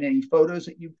block and any photos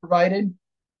that you provided.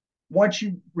 Once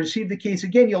you receive the case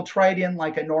again, you'll try it in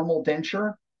like a normal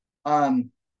denture.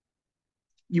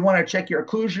 You want to check your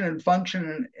occlusion and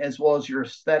function as well as your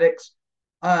aesthetics.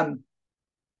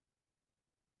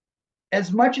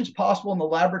 As much as possible in the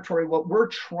laboratory, what we're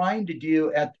trying to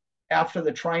do after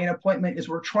the try-in appointment is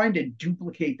we're trying to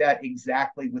duplicate that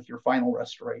exactly with your final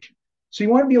restoration. So you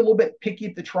want to be a little bit picky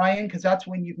at the try-in because that's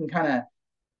when you can kind of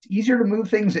It's easier to move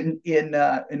things in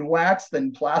wax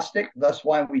than plastic. That's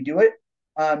why we do it.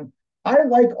 I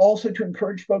like also to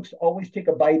encourage folks to always take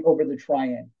a bite over the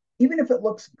try-in. Even if it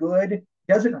looks good,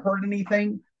 doesn't hurt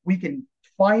anything, we can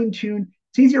fine tune.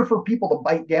 It's easier for people to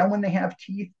bite down when they have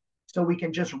teeth, so we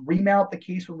can just remount the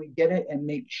case when we get it and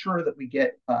make sure that we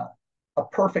get a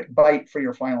perfect bite for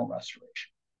your final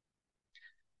restoration.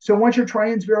 So once your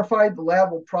try-in's verified, the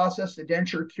lab will process the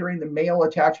denture, curing the male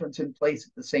attachments in place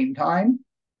at the same time.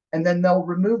 And then they'll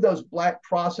remove those black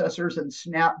processors and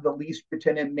snap the least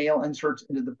pretended male inserts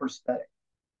into the prosthetic.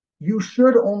 You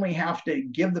should only have to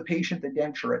give the patient the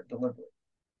denture at delivery.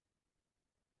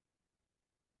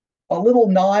 A little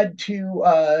nod to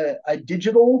a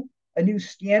new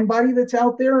scan body that's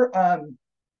out there.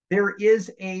 There is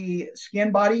a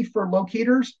scan body for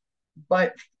locators,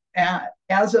 but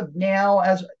as of now,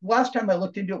 as last time I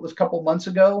looked into it was a couple months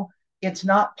ago, it's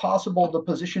not possible to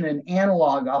position an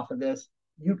analog off of this.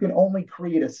 You can only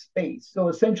create a space. So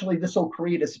essentially, this will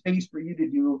create a space for you to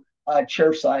do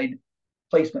chair side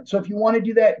placement. So if you want to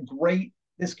do that, great.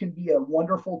 This can be a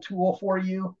wonderful tool for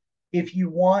you. If you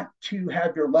want to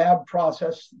have your lab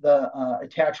process the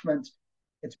attachments,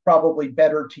 it's probably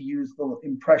better to use the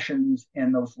impressions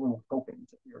and those little copings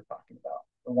that we were talking about,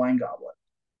 the wine goblet.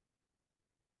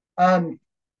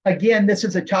 Again, this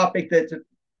is a topic that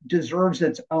deserves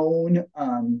its own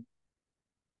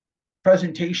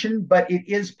presentation, but it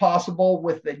is possible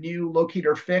with the new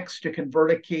locator fix to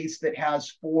convert a case that has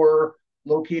 4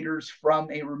 locators from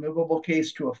a removable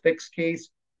case to a fixed case.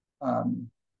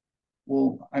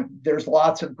 There's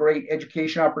lots of great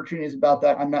education opportunities about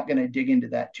that. I'm not going to dig into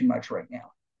that too much right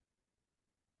now.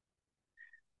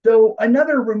 So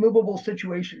another removable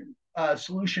solution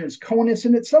is CONUS,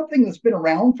 and it's something that's been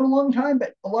around for a long time,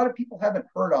 but a lot of people haven't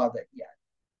heard of it yet.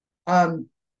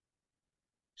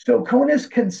 So CONUS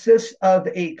consists of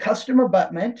a custom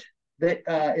abutment that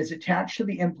is attached to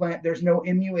the implant. There's no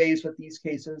MUAs with these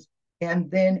cases, and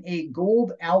then a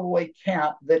gold alloy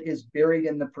cap that is buried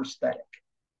in the prosthetic.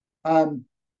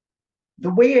 The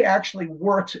way it actually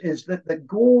works is that the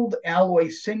gold alloy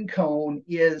syncone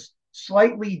is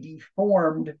slightly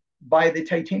deformed by the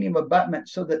titanium abutment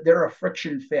so that they're a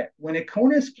friction fit. When a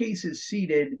CONUS case is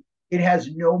seated, it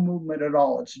has no movement at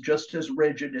all. It's just as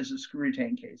rigid as a screw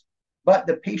retain case. But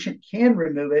the patient can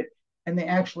remove it, and they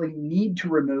actually need to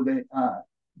remove it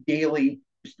daily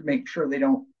just to make sure they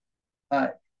don't.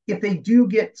 If they do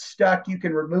get stuck, you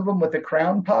can remove them with a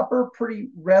crown popper pretty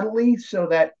readily, so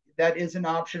that is an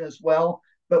option as well.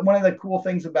 But one of the cool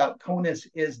things about CONUS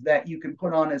is that you can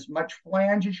put on as much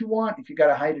flange as you want if you got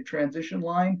a height of transition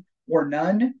line, or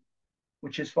none,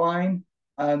 which is fine.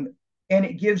 And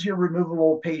it gives your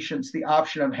removable patients the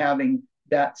option of having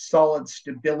that solid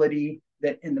stability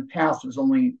that in the past was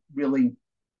only really,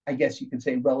 I guess you could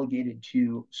say, relegated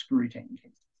to screw retaining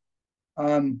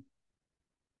cases.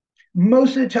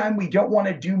 Most of the time, we don't want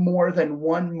to do more than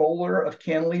 1 molar of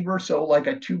cantilever. So like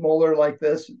a 2 molar like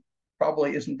this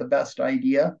probably isn't the best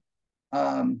idea.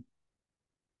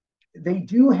 They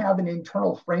do have an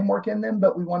internal framework in them,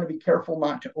 but we want to be careful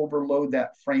not to overload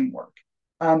that framework.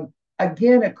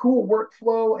 Again, a cool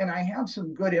workflow, and I have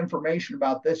some good information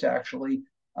about this actually,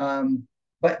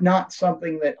 but not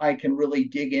something that I can really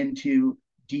dig into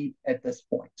deep at this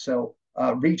point. So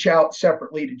reach out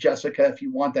separately to Jessica if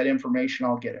you want that information.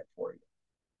 I'll get it for you.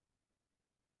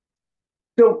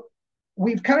 So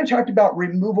we've kind of talked about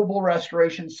removable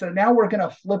restorations. So now we're going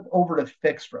to flip over to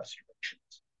fixed restorations.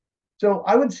 So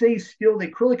I would say still the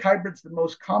acrylic hybrid is the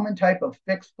most common type of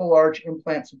fixed full arch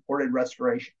implant supported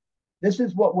restoration. This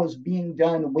is what was being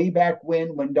done way back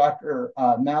when Dr.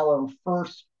 Mallow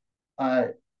first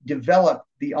developed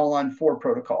the all-on-4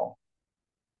 protocol.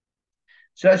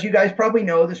 So as you guys probably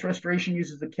know, this restoration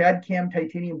uses the CAD-CAM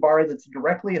titanium bar that's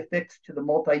directly affixed to the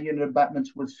multi-unit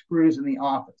abutments with screws in the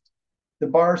office. The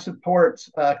bar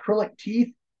supports acrylic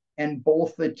teeth, and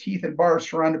both the teeth and bar are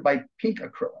surrounded by pink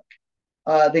acrylic.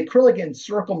 The acrylic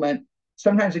encirclement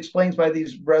sometimes explains why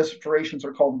these restorations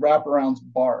are called wraparounds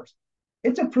bars.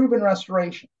 It's a proven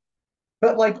restoration.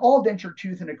 But like all denture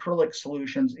tooth and acrylic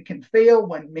solutions, it can fail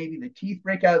when maybe the teeth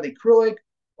break out of the acrylic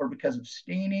or because of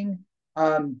staining.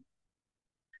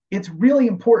 It's really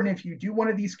important if you do one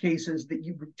of these cases that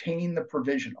you retain the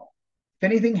provisional. If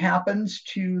anything happens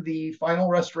to the final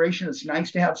restoration, it's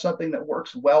nice to have something that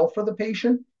works well for the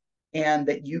patient and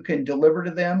that you can deliver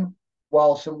to them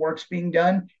while some work's being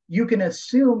done. You can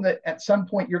assume that at some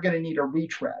point you're going to need a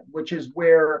retread, which is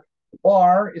where the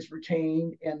bar is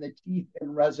retained and the teeth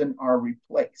and resin are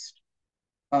replaced.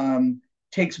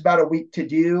 Takes about a week to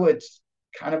do. It's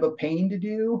kind of a pain to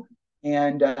do,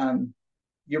 and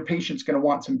your patient's going to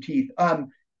want some teeth.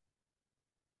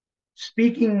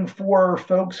 Speaking for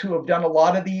folks who have done a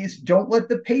lot of these, don't let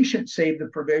the patient save the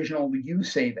provisional, you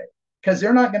save it, because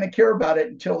they're not going to care about it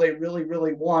until they really,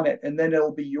 really want it. And then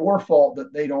it'll be your fault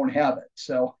that they don't have it.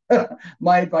 So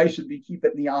my advice would be keep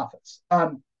it in the office.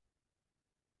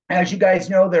 As you guys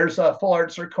know, there's a full art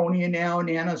zirconia now,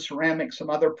 nano ceramic, some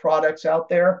other products out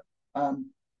there.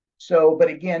 But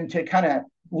again, to kind of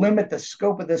limit the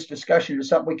scope of this discussion to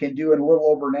something we can do in a little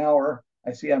over an hour,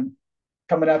 I see I'm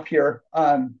coming up here.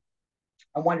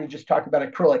 I wanted to just talk about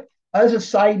acrylic. As a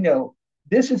side note,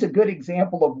 this is a good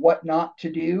example of what not to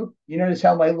do. You notice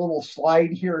how my little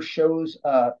slide here shows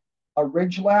a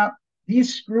ridge lap.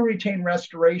 These screw retain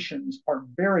restorations are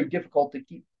very difficult to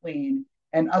keep clean,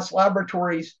 and us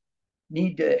laboratories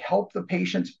need to help the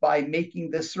patients by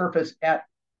making this surface at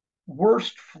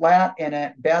worst flat and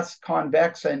at best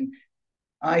convex. And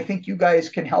I think you guys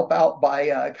can help out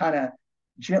by kind of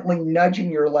gently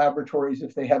nudging your laboratories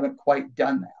if they haven't quite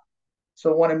done that.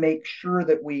 So I want to make sure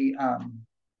that we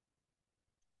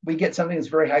get something that's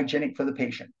very hygienic for the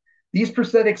patient. These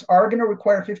prosthetics are going to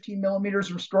require 15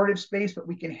 millimeters restorative space, but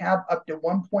we can have up to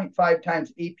 1.5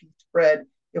 times AP spread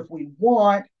if we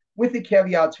want, with the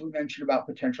caveats we mentioned about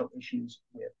potential issues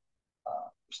with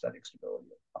prosthetic stability.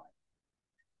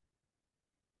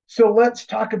 So let's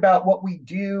talk about what we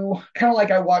do. Kind of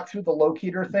like I walked through the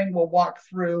locator thing, we'll walk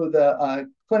through the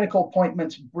clinical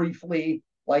appointments briefly,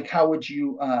 like how would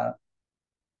you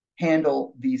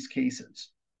handle these cases.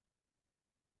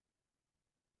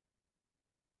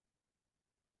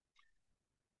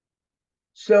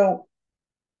 So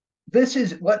this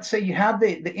is, let's say you have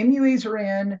the MUAs are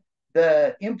in,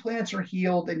 the implants are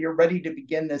healed, and you're ready to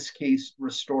begin this case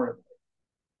restoratively.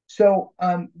 So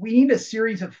we need a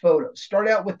series of photos. Start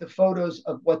out with the photos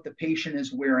of what the patient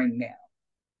is wearing now.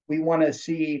 We want to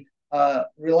see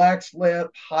relaxed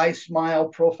lip, high smile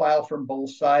profile from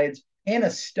both sides, and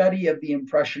a study of the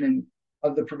impression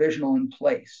of the provisional in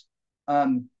place.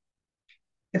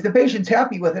 If the patient's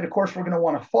happy with it, of course, we're going to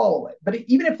want to follow it. But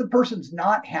even if the person's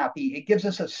not happy, it gives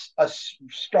us a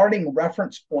starting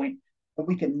reference point that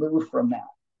we can move from that.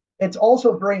 It's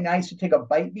also very nice to take a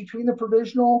bite between the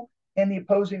provisional and the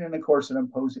opposing, and of course, an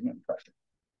opposing impression.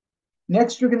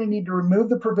 Next, you're going to need to remove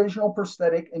the provisional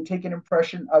prosthetic and take an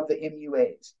impression of the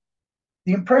MUAs.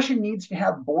 The impression needs to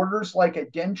have borders like a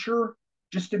denture,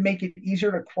 just to make it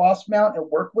easier to cross mount and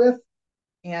work with.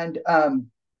 And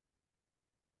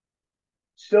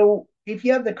so if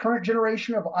you have the current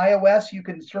generation of iOS, you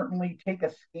can certainly take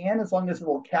a scan as long as it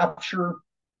will capture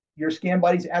your scan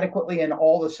bodies adequately and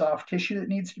all the soft tissue that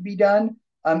needs to be done.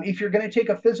 If you're going to take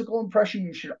a physical impression,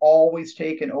 you should always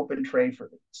take an open tray for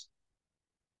these.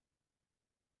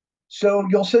 So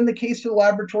you'll send the case to the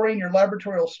laboratory, and your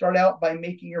laboratory will start out by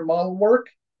making your model work.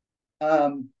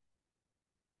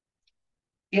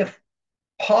 If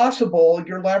possible,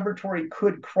 your laboratory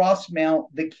could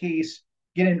cross-mount the case,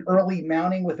 get an early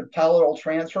mounting with a palatal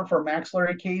transfer for a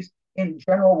maxillary case. In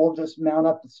general, we'll just mount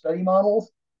up the study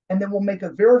models, and then we'll make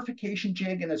a verification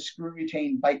jig and a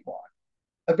screw-retained bite block.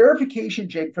 A verification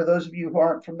jig, for those of you who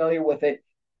aren't familiar with it,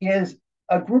 is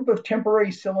a group of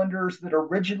temporary cylinders that are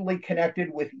rigidly connected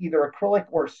with either acrylic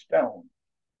or stone.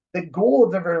 The goal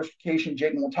of the verification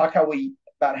jig, and we'll talk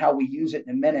about how we use it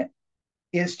in a minute,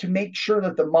 is to make sure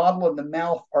that the model and the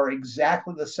mouth are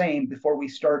exactly the same before we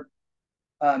start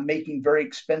making very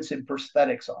expensive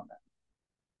prosthetics on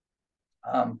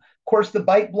them. Of course, the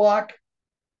bite block,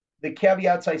 the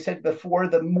caveats I said before,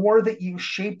 the more that you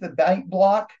shape the bite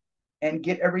block and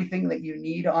get everything that you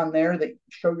need on there that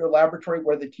show your laboratory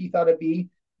where the teeth ought to be,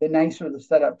 the nicer the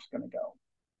setup's going to go.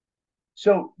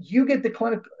 So you get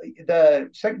the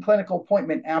second clinical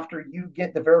appointment after you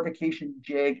get the verification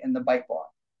jig and the bite block.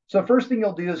 So first thing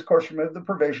you'll do is, of course, remove the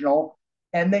provisional,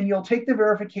 and then you'll take the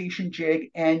verification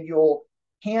jig and you'll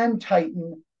hand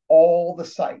tighten all the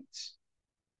sites.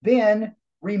 Then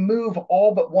remove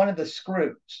all but one of the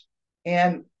screws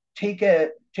and take a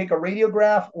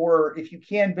radiograph, or if you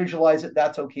can visualize it,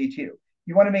 that's okay too.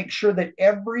 You want to make sure that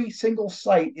every single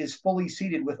site is fully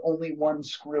seated with only one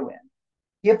screw in.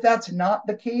 If that's not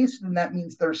the case, then that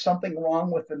means there's something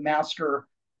wrong with the master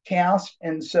cast.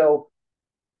 And so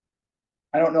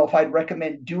I don't know if I'd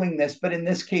recommend doing this, but in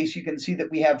this case, you can see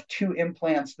that we have two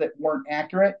implants that weren't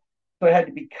accurate. So it had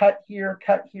to be cut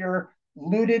here,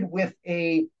 luted with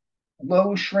a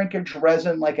low shrinkage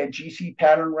resin, like a GC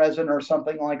pattern resin or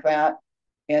something like that,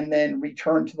 and then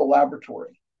returned to the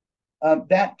laboratory.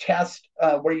 That test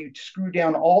where you screw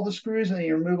down all the screws and then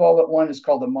you remove all but one is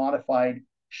called the modified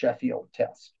Sheffield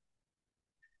test.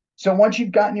 So once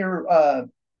you've gotten your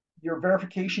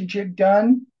verification jig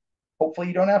done, hopefully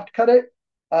you don't have to cut it,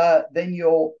 then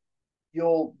you'll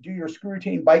You'll do your screw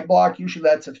retained bite block. Usually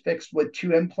that's affixed with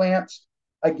 2 implants.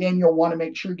 Again, you'll want to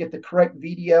make sure you get the correct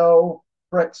VDO,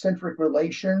 correct centric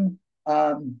relation.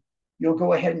 You'll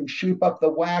go ahead and shape up the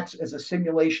wax as a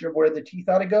simulation of where the teeth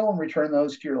ought to go and return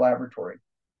those to your laboratory.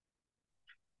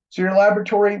 So your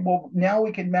laboratory will, now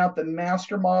we can mount the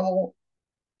master model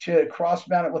to cross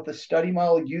mount it with the study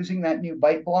model using that new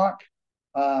bite block.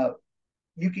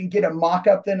 You can get a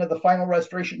mock-up then of the final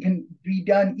restoration. Can be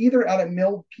done either out of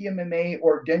milled PMMA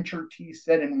or denture teeth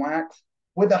set in wax.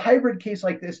 With a hybrid case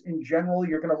like this, in general,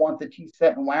 you're going to want the teeth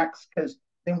set in wax because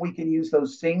then we can use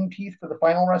those same teeth for the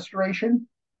final restoration.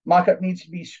 Mock-up needs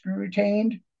to be screw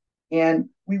retained, and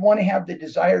we want to have the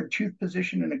desired tooth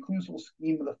position and occlusal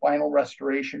scheme of the final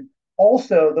restoration.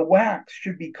 Also, the wax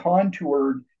should be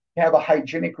contoured to have a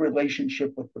hygienic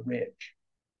relationship with the ridge.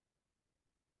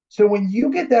 So when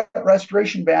you get that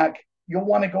restoration back, you'll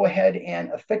want to go ahead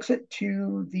and affix it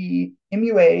to the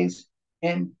MUAs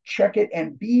and check it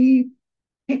and be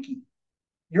picky.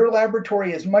 Your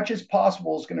laboratory, as much as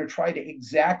possible, is going to try to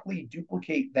exactly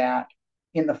duplicate that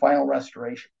in the final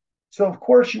restoration. So of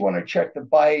course you want to check the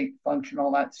bite function,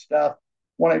 all that stuff.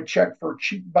 Want to check for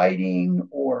cheek biting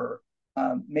or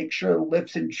make sure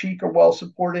lips and cheek are well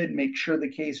supported, make sure the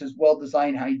case is well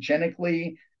designed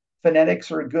hygienically,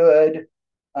 phonetics are good.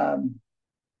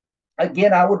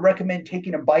 Again, I would recommend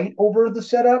taking a bite over the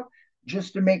setup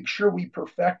just to make sure we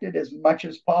perfect it as much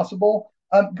as possible.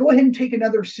 Go ahead and take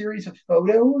another series of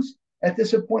photos at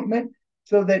this appointment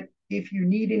so that if you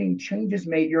need any changes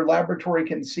made, your laboratory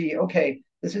can see, okay,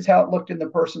 this is how it looked in the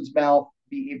person's mouth,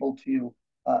 be able to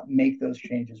make those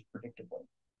changes predictably.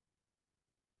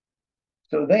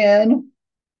 So then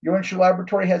your initial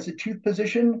laboratory has a tooth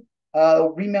position,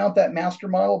 remount that master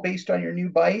model based on your new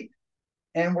bite,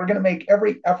 and we're going to make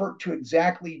every effort to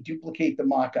exactly duplicate the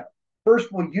mock-up.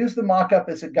 First, we'll use the mock-up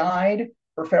as a guide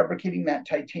for fabricating that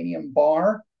titanium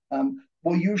bar.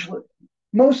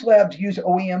 Most labs use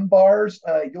OEM bars.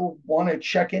 You'll want to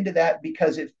check into that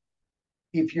because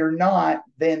if you're not,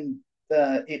 then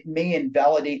it may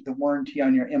invalidate the warranty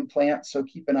on your implant. So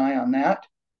keep an eye on that.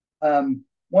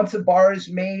 Once the bar is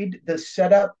made, the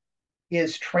setup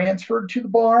is transferred to the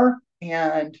bar,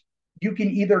 and you can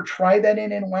either try that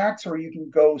in wax or you can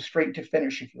go straight to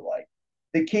finish if you like.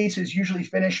 The case is usually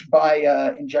finished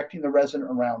by injecting the resin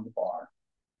around the bar.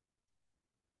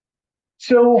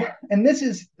 So, and this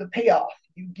is the payoff.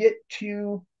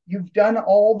 You've done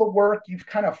all the work, you've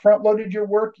kind of front loaded your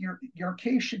work. Your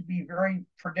case should be very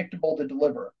predictable to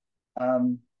deliver.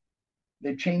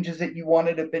 The changes that you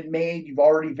wanted have been made. You've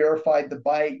already verified the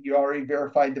bite. You already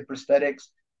verified the prosthetics.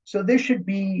 So this should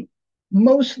be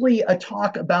mostly a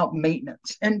talk about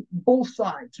maintenance and both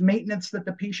sides, maintenance that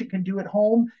the patient can do at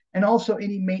home and also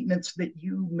any maintenance that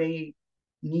you may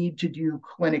need to do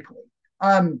clinically.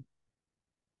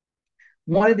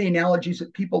 One of the analogies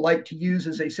that people like to use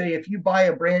is they say, if you buy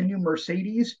a brand new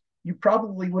Mercedes, you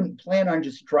probably wouldn't plan on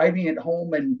just driving it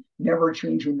home and never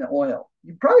changing the oil.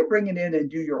 You'd probably bring it in and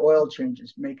do your oil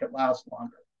changes to make it last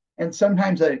longer. And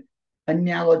sometimes an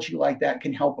analogy like that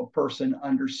can help a person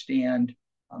understand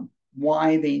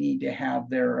why they need to have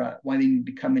why they need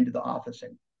to come into the office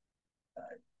and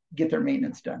get their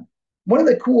maintenance done. One of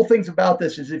the cool things about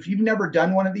this is if you've never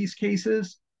done one of these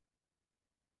cases,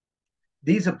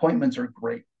 these appointments are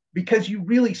great because you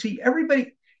really see everybody.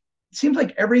 It seems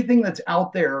like everything that's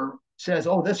out there says,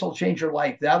 oh, this will change your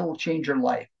life. That'll change your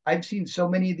life. I've seen so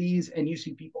many of these, and you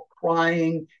see people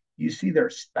crying. You see their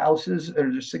spouses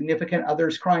or their significant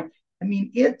others crying. I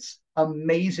mean, it's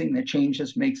amazing the change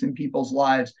this makes in people's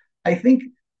lives. I think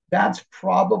that's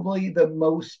probably the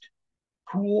most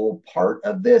cool part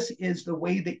of this is the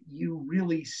way that you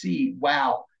really see,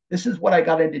 wow, this is what I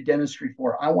got into dentistry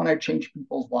for. I want to change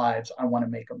people's lives. I want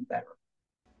to make them better.